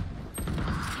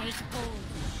 Take hold.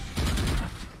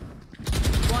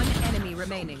 One enemy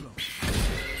remaining.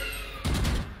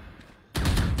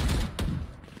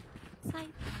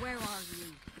 Sight, where are you?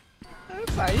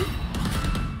 Sight.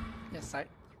 Yes, sight.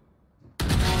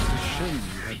 It's a shame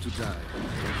you had to die, but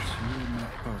you're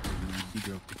not part of my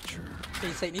bigger picture.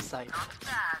 Thì sight ní sight.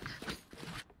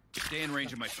 Stay in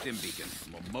range of my stim beacon,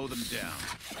 and we'll mow them down.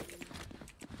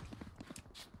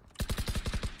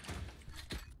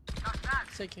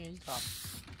 Sight can you drop?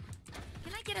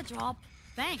 Can I get a drop?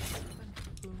 Thanks.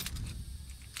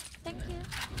 Thank you.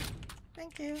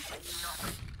 Thank you.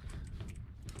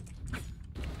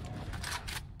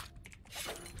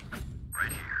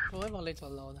 Ôi bằng lên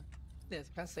tròn lầu này. Để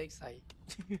các sight sight.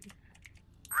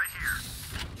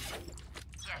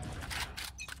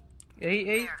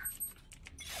 A.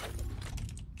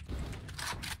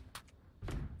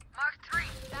 Mark 3.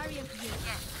 Barrier here.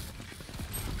 Yes.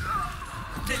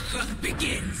 The hunt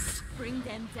begins. Bring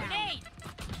them down. Grenade!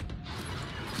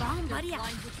 Bomb buddy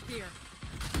out. With fear.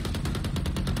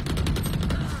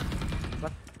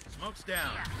 Smoke's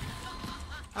down.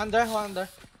 Under, one under.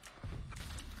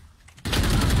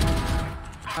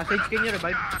 Sage, can you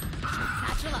revive?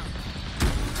 Satchel out.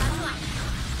 Satchel out.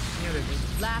 Can you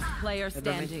revive? Last player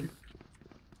standing.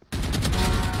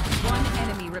 One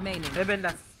enemy remaining. Heaven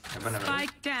last.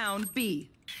 Spike down B.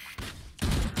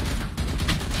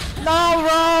 No,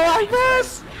 bro, I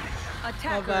missed.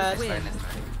 Attackers win.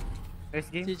 Nice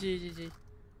game. GG. GG.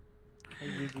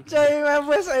 Chơi mà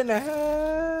miss ai này.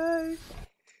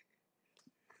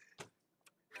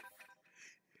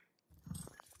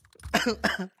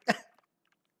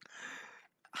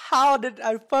 How did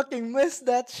I fucking miss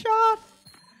that shot?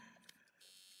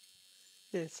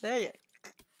 Just say it.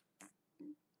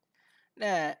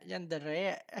 Nè, nhân từ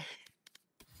rẻ.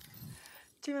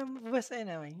 Chứ mà miss ai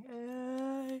nào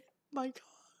mình.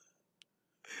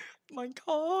 My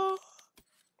god.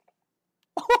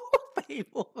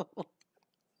 People.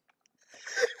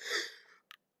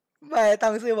 Mày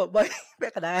tăng siêu một bay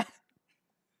biết cả đá.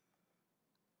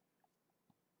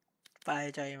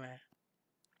 Phải chơi mà.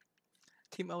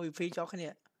 Team MVP cho cái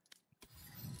này.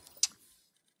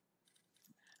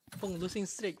 Phong losing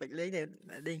streak bạch lấy để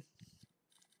đinh.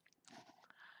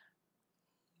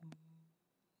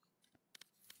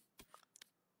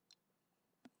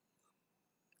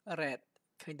 Red,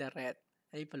 khơi đà red,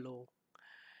 ấy blue,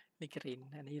 này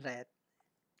green, này red.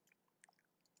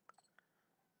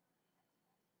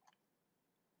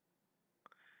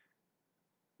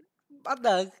 Bắt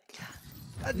đầu.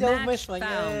 I don't miss my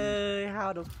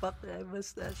how the fuck did I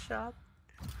miss that shot?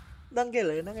 Đăng cái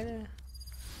lưỡi nó cái này.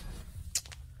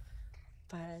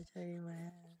 Phải chơi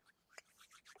mà.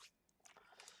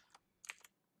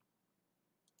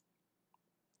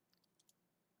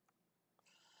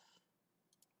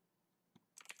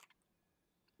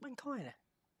 Mình thôi nè.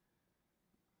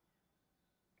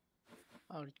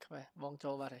 Đi coi, vòng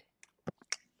trâu vào đây.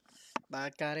 Ba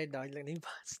ca đây đợi lần đi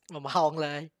mà hòn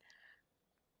lại.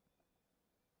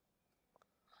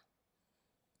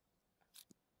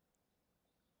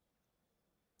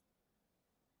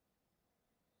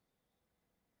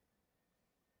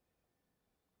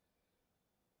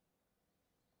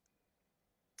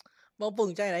 Một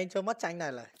vùng chai này cho mắt chanh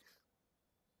này là.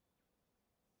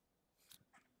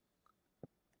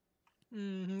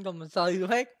 Còn một sợi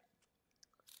hết.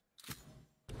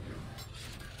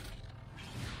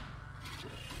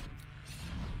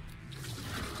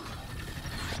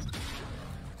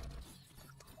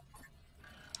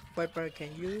 Viper,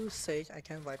 can you say I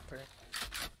can Viper?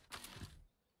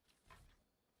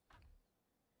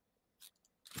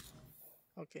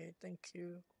 Okay, thank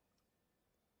you.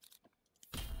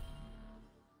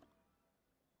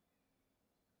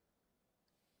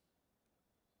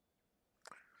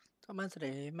 Mình sẽ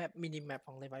để map mini map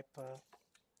ของ Viper.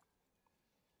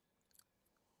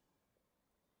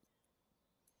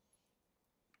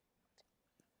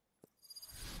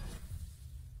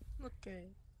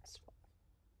 Okay.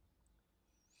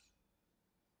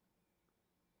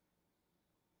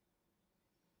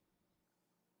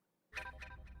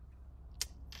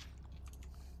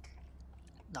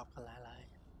 Đọc lại.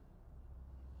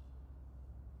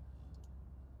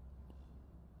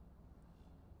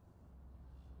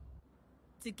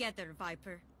 Together,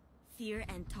 Viper. Fear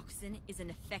and toxin is an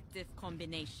effective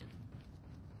combination.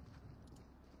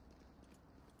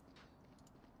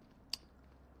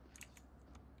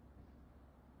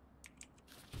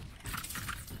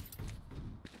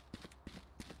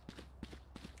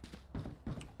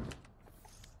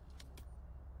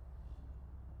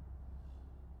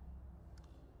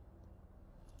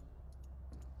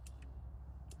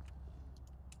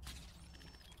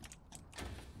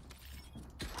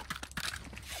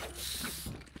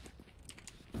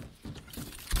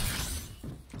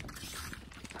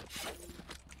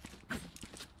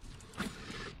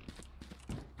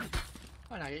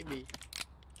 Có nào cái bị.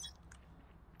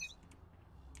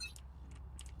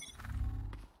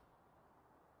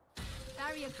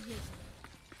 Barrier created.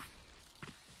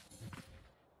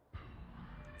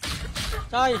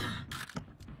 Trời.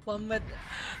 Bom mệt.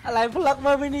 อะไรพลักม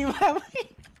าไม่นี่มาไม่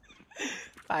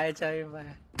ไปใจมา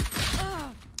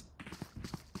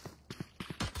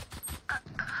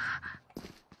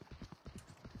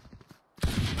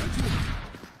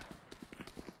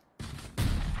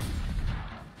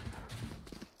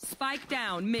Spike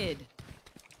down mid.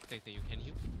 You can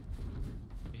heal.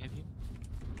 You have heal.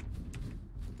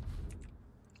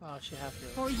 Oh, she have you.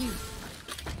 For you.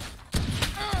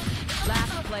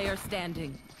 Last player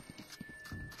standing.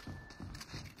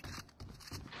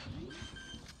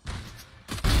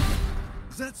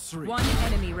 That's 3. One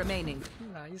enemy remaining.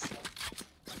 Nice.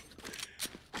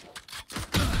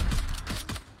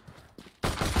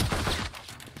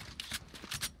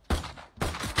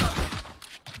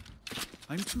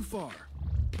 I'm too far.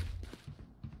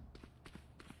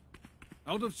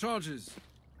 Out of charges.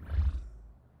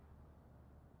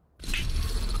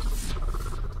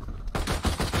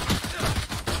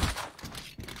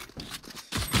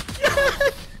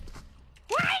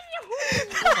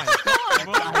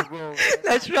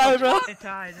 Let's try, bro. Let's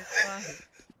try.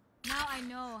 Now I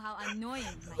know how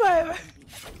annoying my Bye, can bye. be.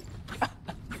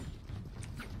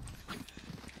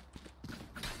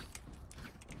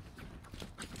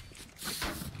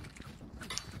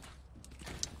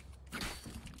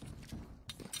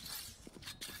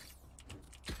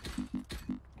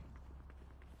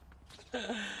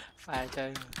 Phải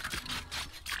chơi.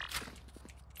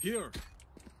 Here.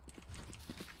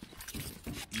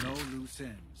 No loose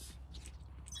ends.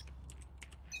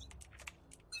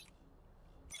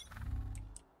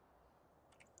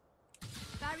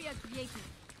 Barrier created.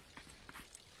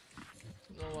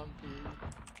 No one P.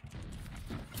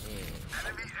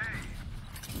 Enemy A.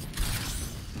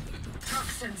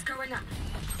 Toxins going up.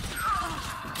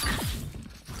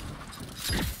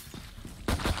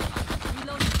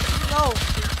 Reloading. No.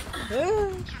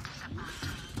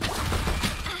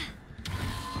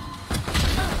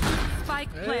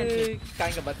 Spike planted.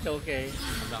 Canh cả bật cho ok.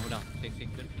 Hold on. Take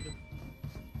good.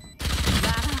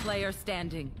 Last player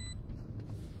standing.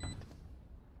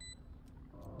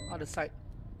 On the side.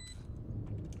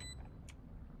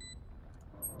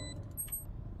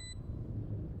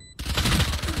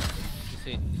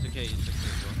 It's okay.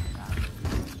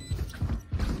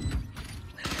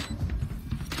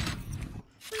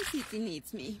 When City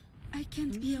needs me, I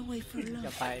can't be away for long.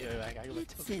 Cho bay rồi bài cái bật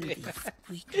Let's cho end ok. this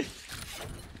quick.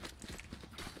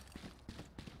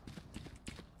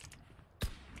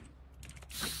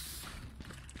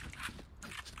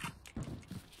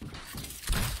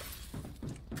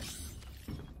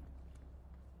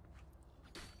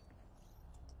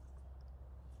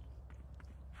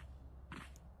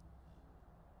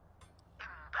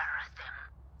 Embarrass them.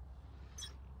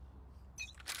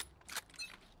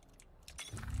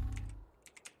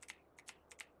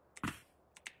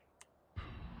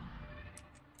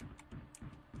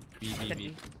 B. Enemy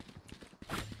B.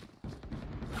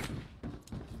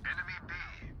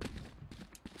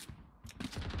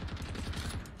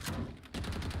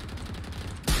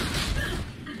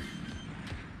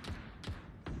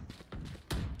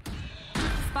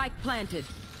 Spike planted.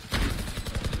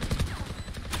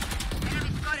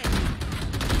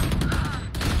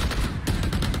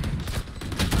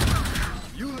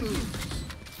 You lose.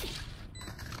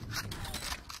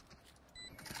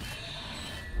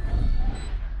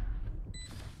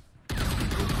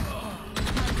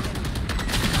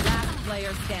 Last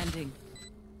player standing.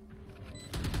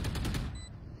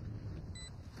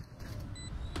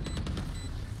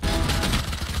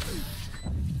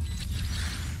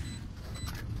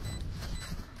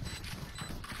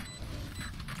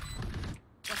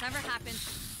 Whatever happens,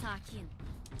 suck in.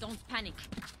 Don't panic.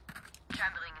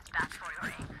 Trembling is bad for your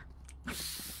aim.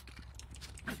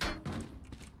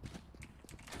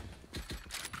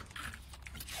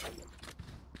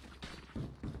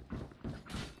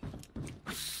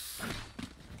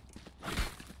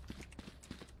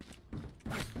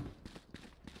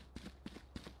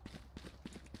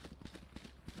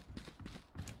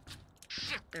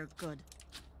 Shit, they're good.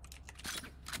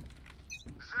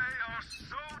 They are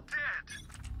so dead.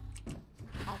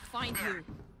 I'll find you.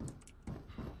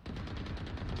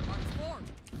 Transform.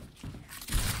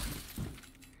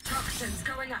 Toxins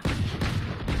going up.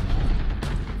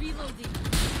 Reloading.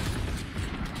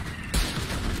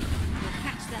 We'll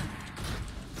catch them.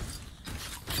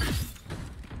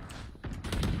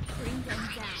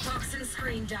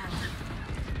 screen down.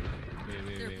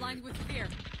 They're blind with fear.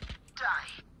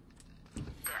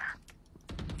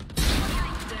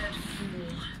 Dead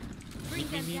fool. Bring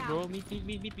them Me, down. bro. Me,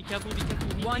 be careful, be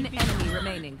careful. Me, One me. enemy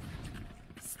remaining.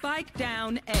 Spike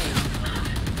down A.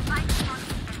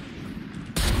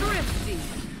 Thrifty.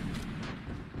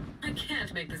 I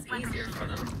can't make this easier for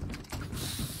them.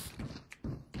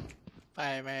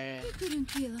 Bye, man. They couldn't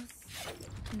kill us.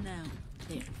 Now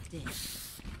they're dead.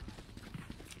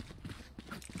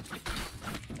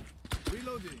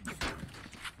 Reloading.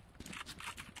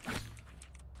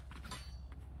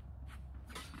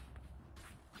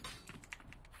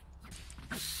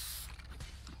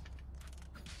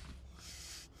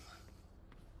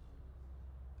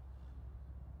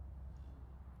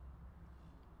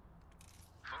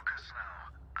 Focus now.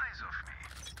 Eyes off me.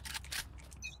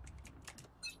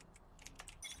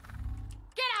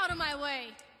 Get out of my way.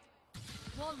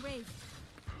 Wall raised.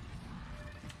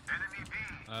 Enemy B.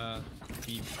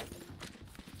 B.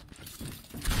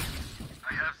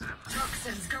 I have them.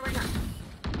 Toxins going up.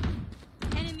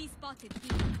 Enemy spotted.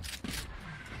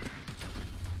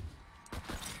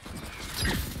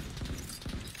 Here.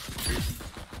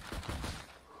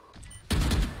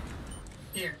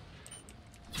 Here.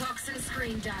 Toxin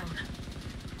screen down.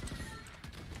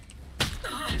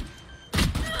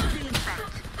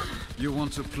 You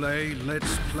want to play?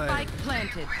 Let's play. Spike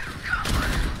planted.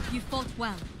 You fought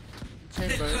well.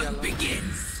 Chamber yellow.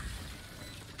 Begins.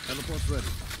 Teleport's ready.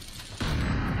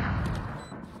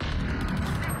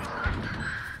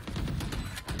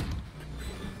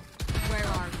 Where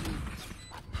are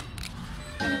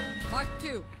you? Mark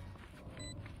 2.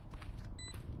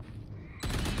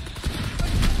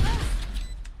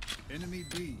 Enemy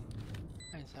B.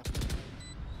 Nice.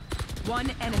 One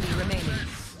enemy remaining.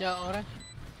 Yeah, alright.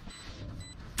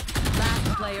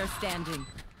 Last player standing.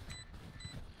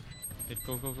 Let's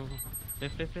go.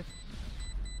 Left.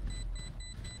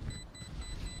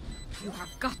 You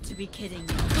have got to be kidding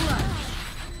me.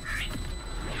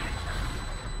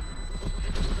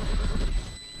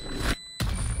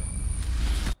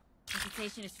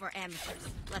 Hesitation is for amateurs.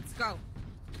 Let's go.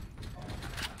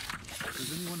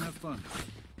 Does anyone have fun?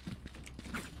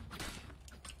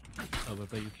 Oh,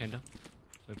 Viper, you can down.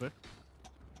 Viper?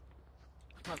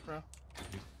 What, bro?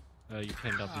 You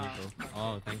can down me, bro.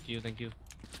 Oh, thank you. Thank you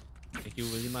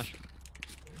very much.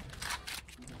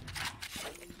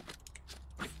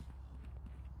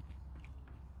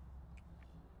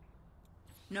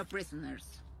 No prisoners.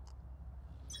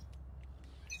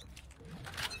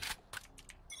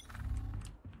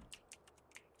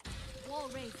 Wall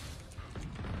raised.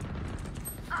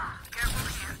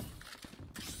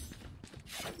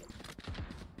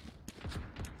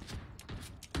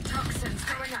 Toxins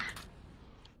going up.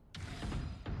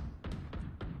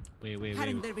 Wait.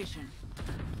 Cutting their vision.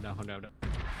 Down.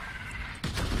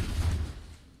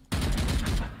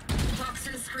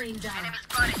 Toxin screen down.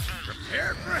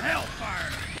 Prepare for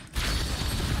hellfire.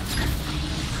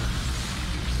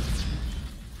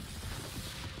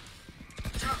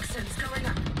 Toxins going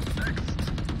up.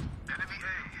 Enemy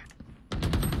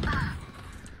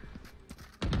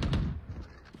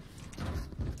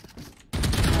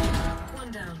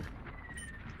One down.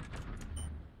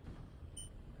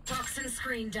 Toxin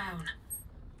screen down.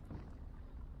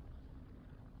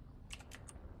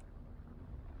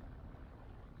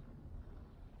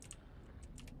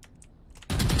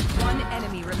 One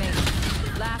enemy remaining.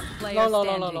 Last player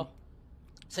standing. Low.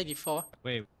 64.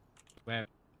 Wait. Where?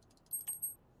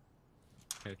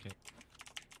 Okay.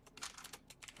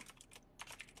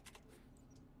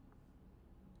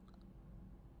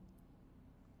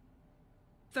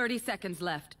 30 seconds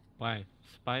left. Why?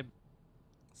 Spy.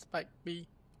 Spike B.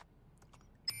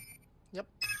 Yep.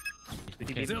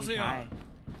 There they are.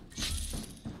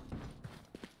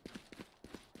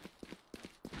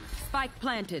 Spike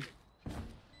planted.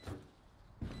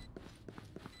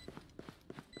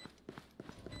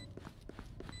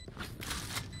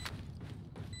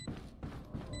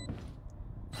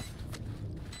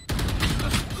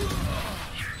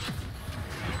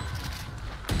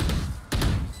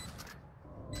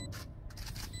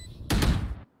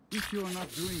 If you are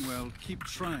not doing well, keep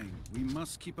trying. We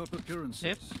must keep up appearances.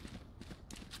 Yep.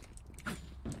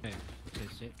 Okay,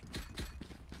 that's it.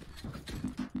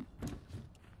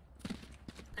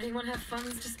 Anyone have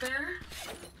funds to spare?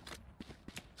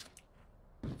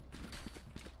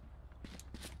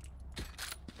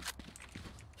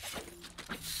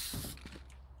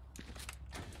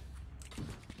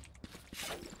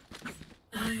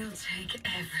 I'll take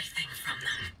everything from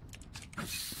them.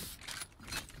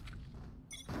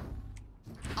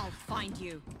 I'll find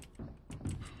you.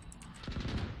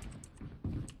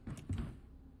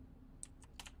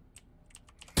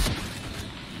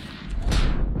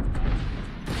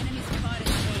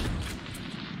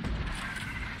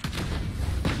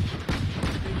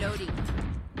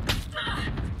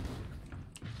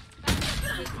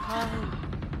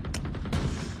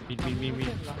 Me.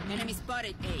 Enemy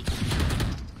spotted A.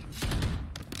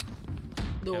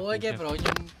 Đùa cái rồi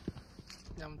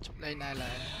nhầm chụp đây này là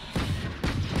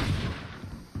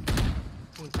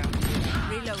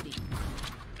Reloading.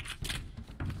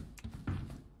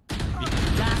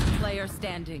 Last player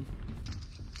standing.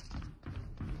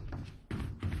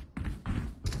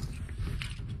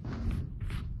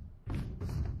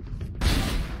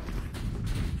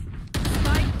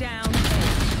 Spike down A.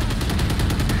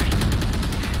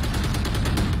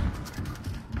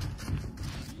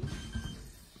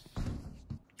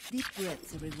 Deep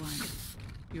breaths, everyone.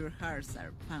 Your hearts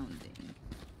are pounding.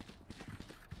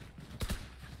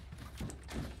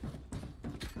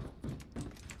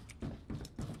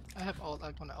 I have ult,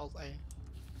 I'm gonna ult A.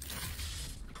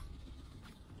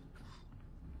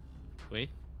 Wait.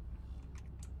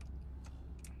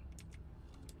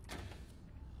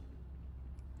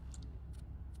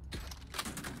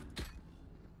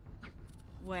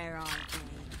 Where are they?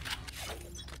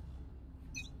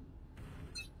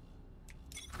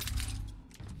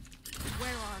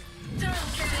 Where are you?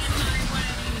 Don't get in my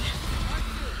way.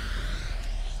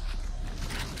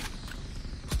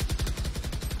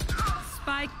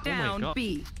 Spike down God.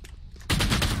 B.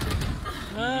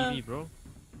 B, bro.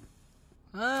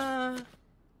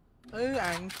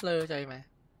 Ăn fleur chơi mà.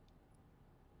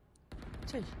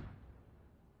 Chơi.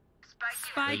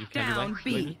 Yeah, you Spike can down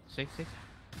revive. B. Six.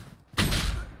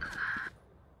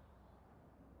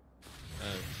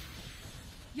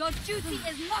 Your duty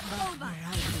is not over.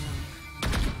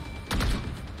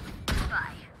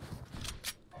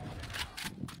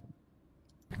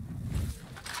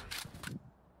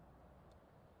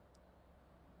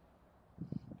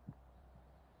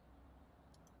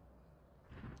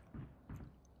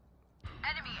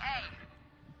 Enemy A.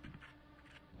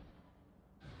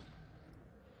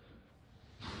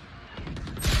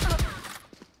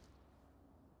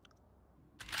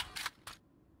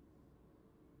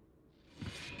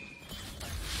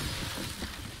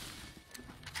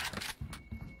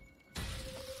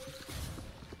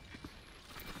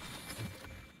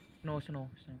 No.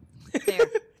 There.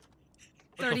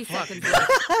 30 seconds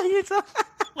left.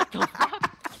 What the fuck?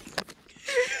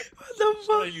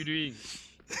 What are you doing?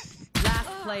 Last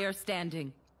player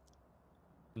standing.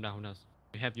 Down.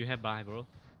 You have buy, bro.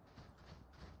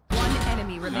 One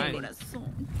enemy remaining.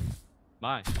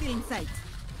 Buy. Feeling sight.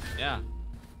 Yeah.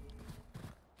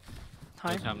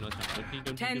 Time. No time.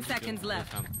 Don't 10 seconds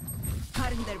left. time.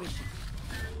 Cutting their vision.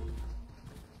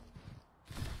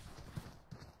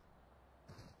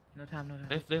 No time.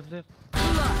 Left.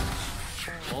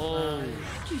 Oh.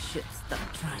 You should stop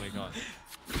Oh trying. my god.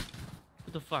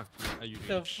 What the fuck are you The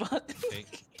doing? fuck? Okay.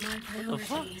 My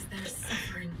priority is their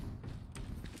suffering.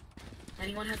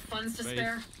 Anyone have funds to Where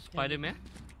spare? is Spider-Man?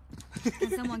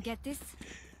 Can someone get this?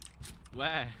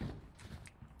 Where?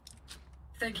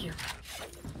 Thank you.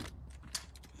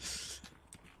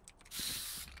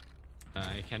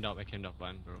 I can't drop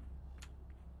one, bro.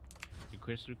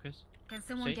 Request. Can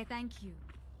someone Say. get thank you?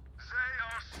 They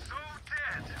are so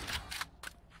dead.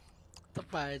 Tóc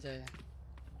bài chơi.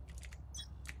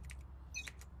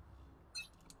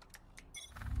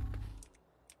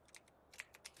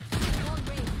 Long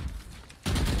range.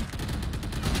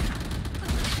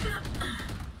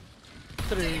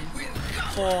 3,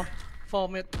 4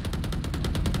 mid.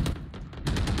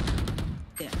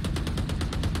 There.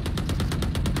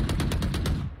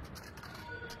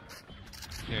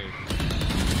 There you go.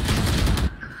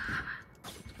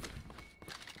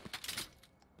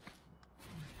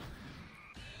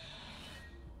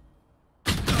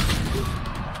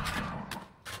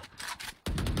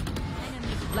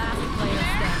 Last player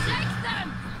standing. Take them!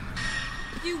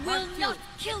 You will not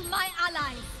kill my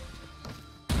allies.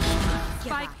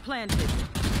 Spike planted.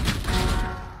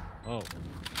 Oh.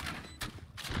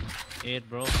 8,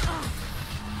 bro.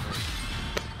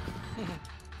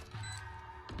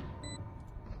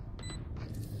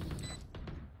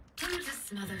 Who to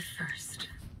smother first?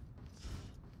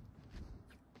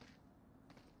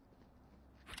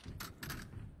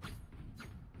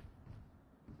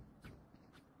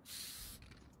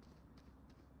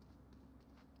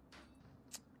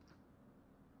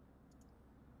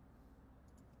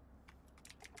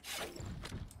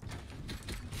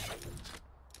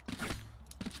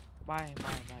 Bye.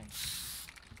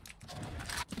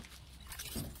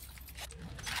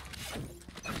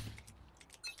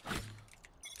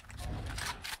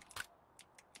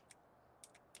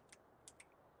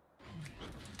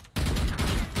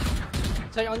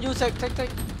 Take on you, take.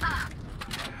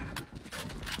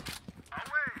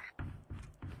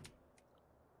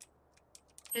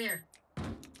 Here.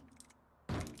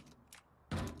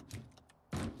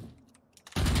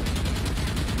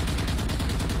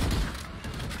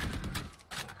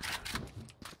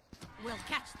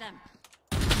 them.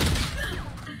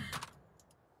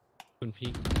 คุณพี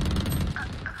ค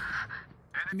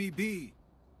Enemy B.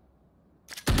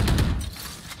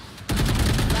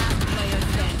 Last player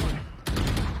standing.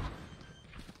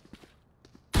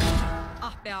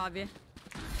 Ah be abi.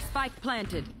 Spike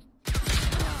planted.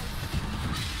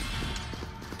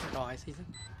 ร้อยสิ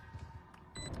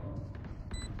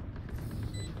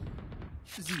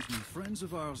These new friends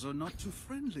of ours are not too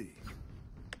friendly.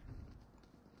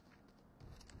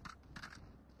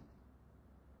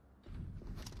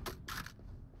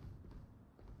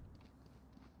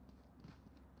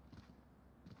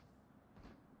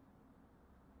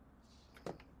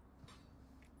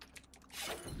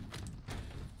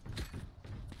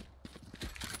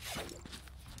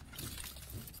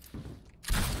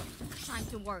 Time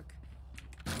to work.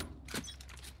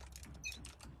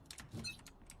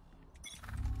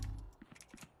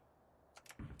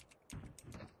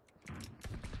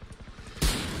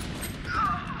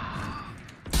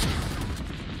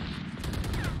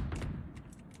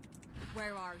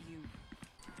 Where are you?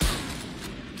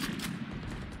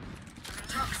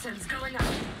 Toxins going up.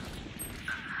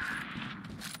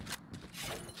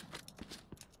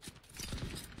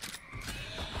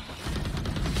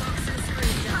 Toxins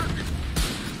screen down.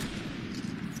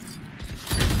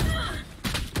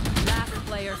 Last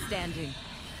player standing.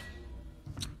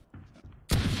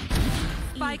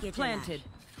 Spike Eager to planted.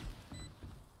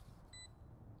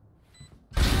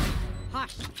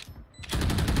 Hush.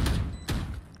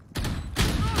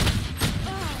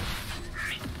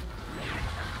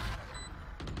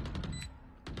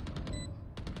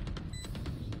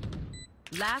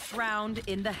 Last round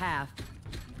in the half.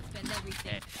 Spend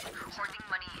everything.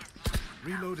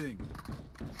 Reloading.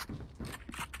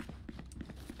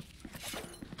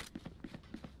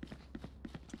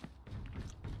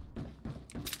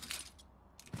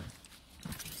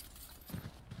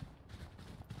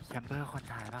 Jumper คน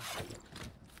ไทยป่ะ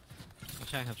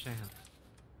ใช่ครับใช่ครับ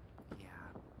เหี้ย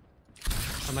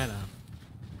ทำไมล่ะครับ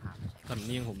ครับ สำเ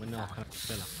นียงผมมันออกครับเ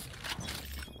ป็นหรอ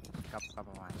ก็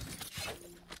ประมาณ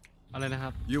อะไรนะค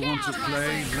รับ You want to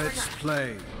play? Let's play.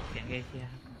 เสียงเอเชีย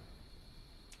ครับ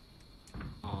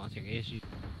อ๋อเสียงเอชี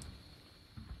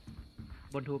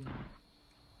บนทุม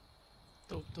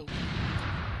ถูก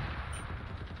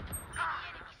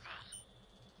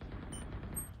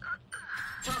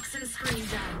Toxin screen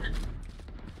down.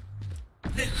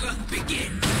 The hunt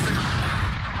begins.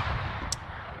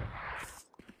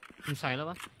 คุณใส่แล้ว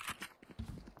ปะ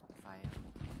ไฟอะ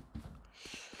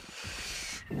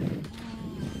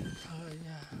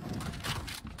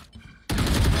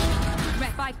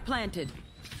Spike planted.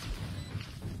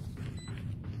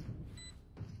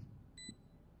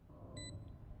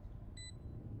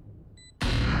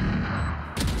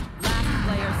 Last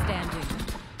player standing.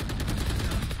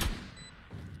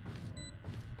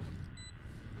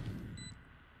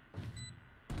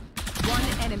 One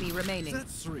enemy remaining.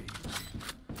 That's 3.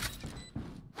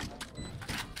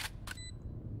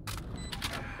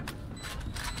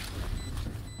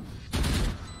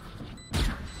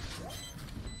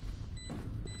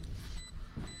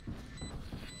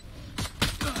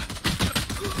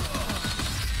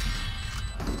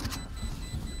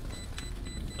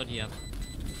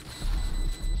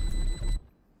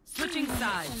 Switching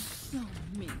sides. So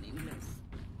meaningless.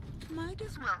 Might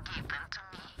as well give them to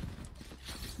me.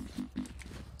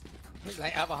 ไล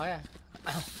น์อัพเอาให้อะ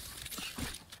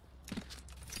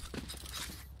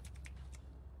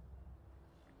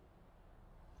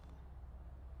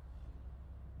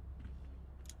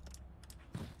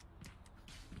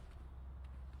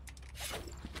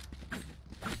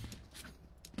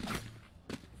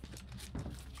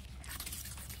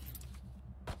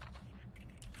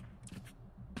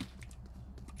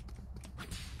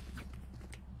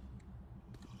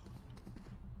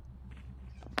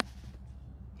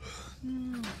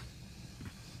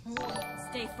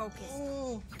Stay focused.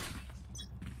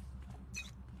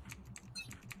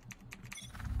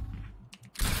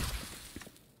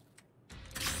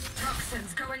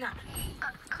 Toxins going up.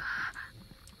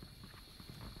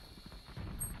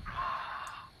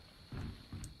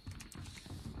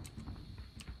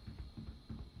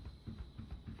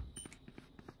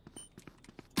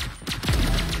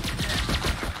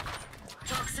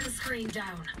 Toxin screen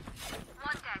down.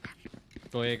 One dead.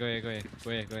 Go away.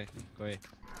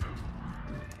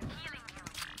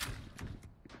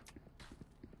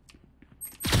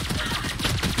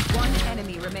 One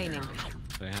enemy remaining.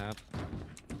 สวยครับ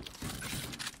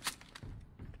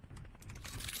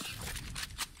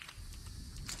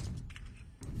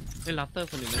เล่นลัฟเตอร์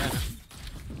คนอื่นไม่ได้นะ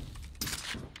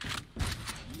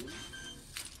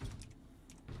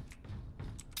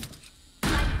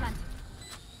Spike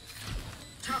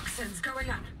going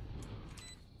up.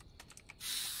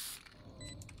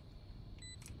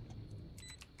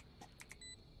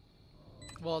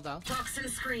 Wall down. Toxin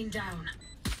screen down.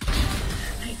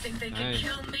 They think they can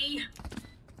kill me.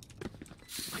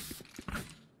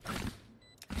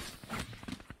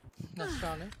 Nice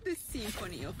round, eh? The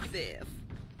symphony of death.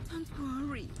 Don't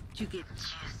worry, you get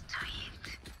used to it.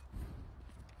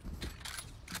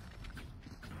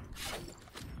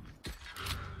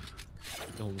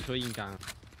 เดี๋ยวผมช่วยยิงกลาง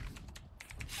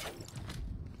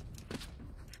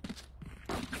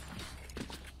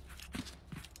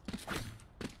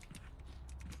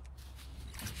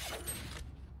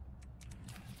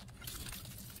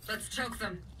Let's choke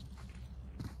them.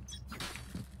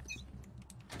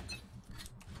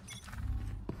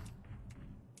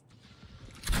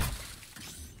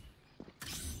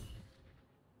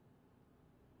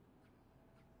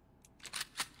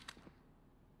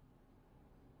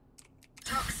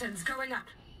 Toxins going up.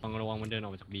 ระวังมันเดินออ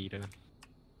กมาจากบีด้วยนะ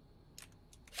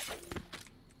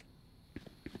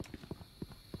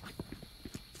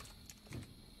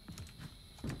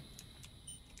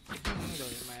โด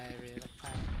ยมาเรลพ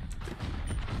า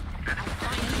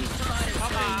Enemy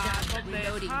spotted.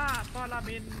 Reloading. ปอลา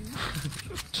มิน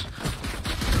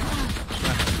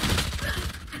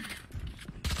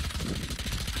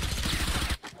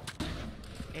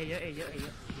เอเยอะเยอะ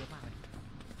มากเลย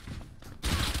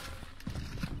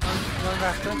One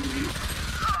raptor.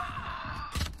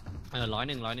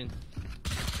 100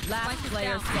 Last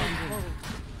player standing.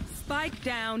 Spike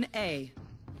down A.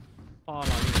 ป้อ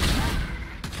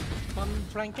100. One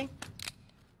flanking.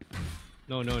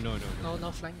 no No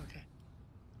flank. Okay.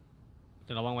 แ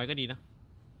ต่ระวังไว้ก็ดีนะ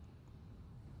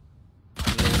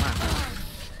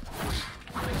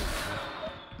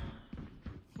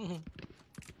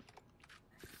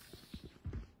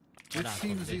It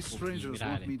seems these strangers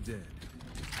want me dead.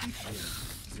 Yeah,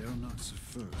 they're not the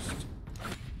first.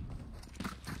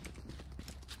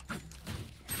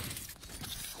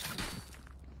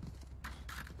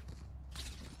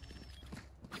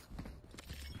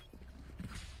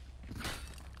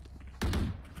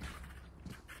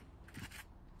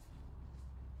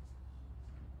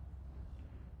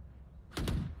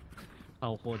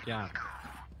 How โคตรยาก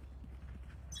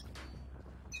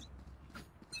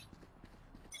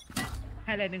ใ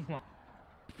ห้อะไรหนึ่งหัว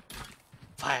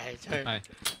ไปเชิญ ไป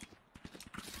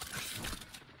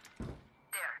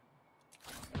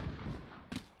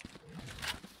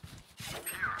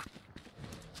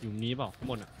อยู่นี้เปล่าข้าง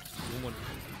บนอ่ะข้างบน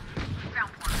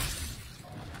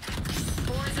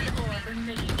Poison orb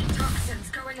emitting. Toxins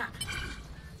going up.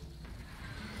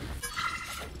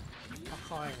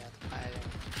 ค่อยๆเนี่ยไป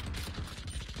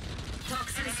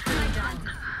Toxin screen down.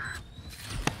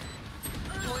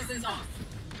 Poison's off.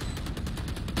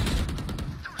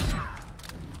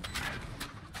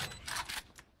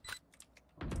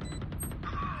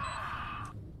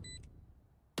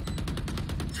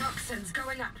 Toxins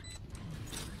going up.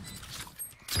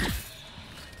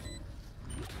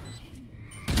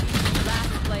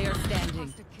 Last player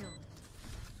standing.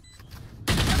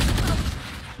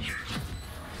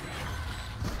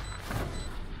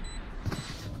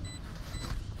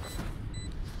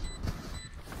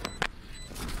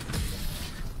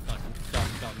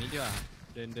 Dọn mít chưa à?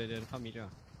 Đếnเข้าmít chưa à?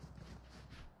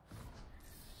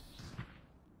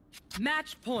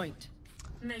 Match point.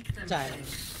 Make them จ่าย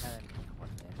pay.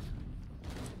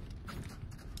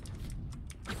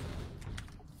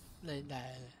 เลยได้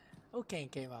เลยโอเค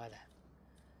เกมมาเลย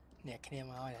เนี่ยคะแนน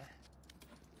มาเลย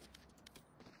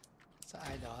สา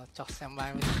ยเดี๋ยวจอกแซมไว้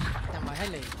แซมไว้ให้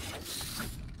เลย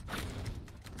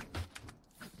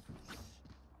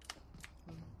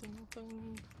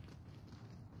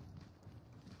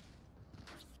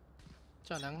จ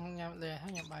อดหนังยับเลยให้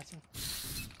ยับไปสิ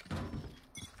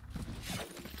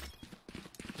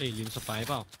เอ้ยลืมสไปร์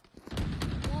เปล่า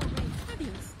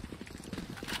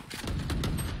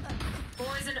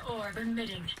Poison orb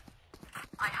emitting.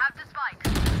 I have the spike.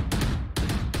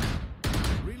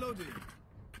 Reloading.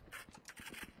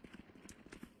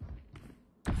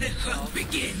 The hunt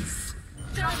begins.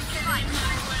 Don't get in my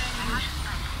way.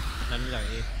 นั่นไม่ใหญ่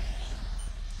เอ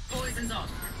Poison's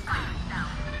off.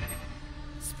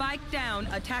 Spike down.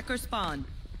 Attacker spawn.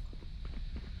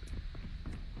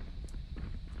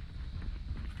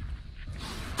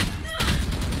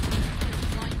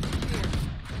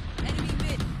 Enemy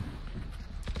mid.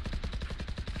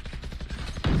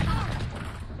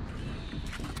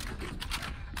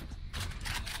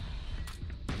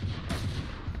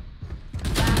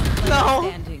 No.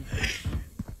 Standing.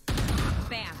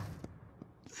 Bam.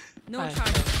 No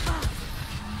charge.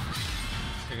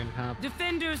 เจอกันครับ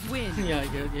Defenders win. อย่า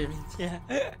เยอะเยอะเชี่ย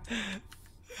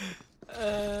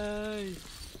ơi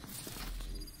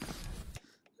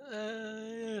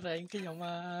ơi rảnh cái nhỏ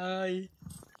ơi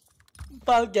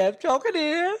bao dẹp cho cái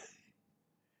đi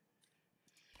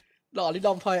đỏ đi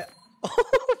đồng thôi ạ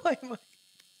mày mày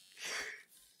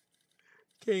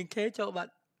kênh khế cho bạn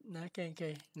nè kênh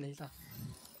kênh này sao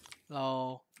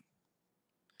lò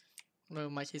rồi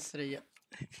mày chỉ sri ạ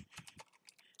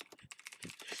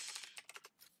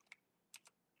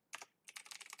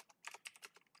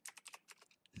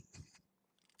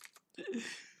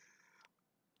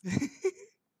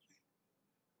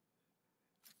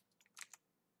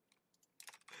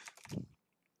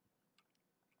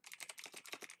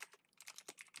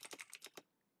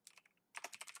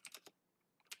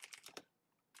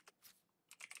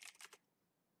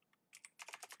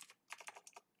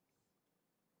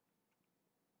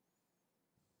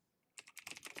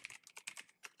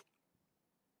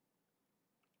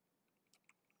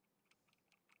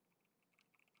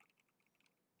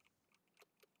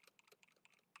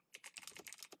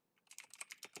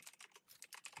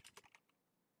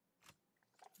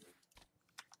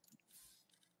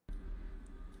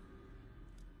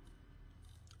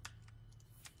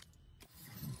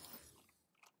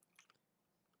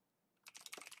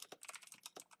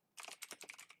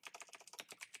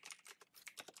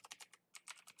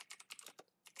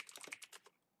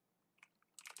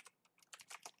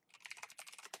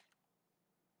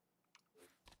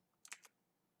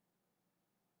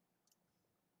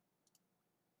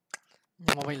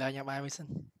nhưng mà bây giờ nhà bài mới xin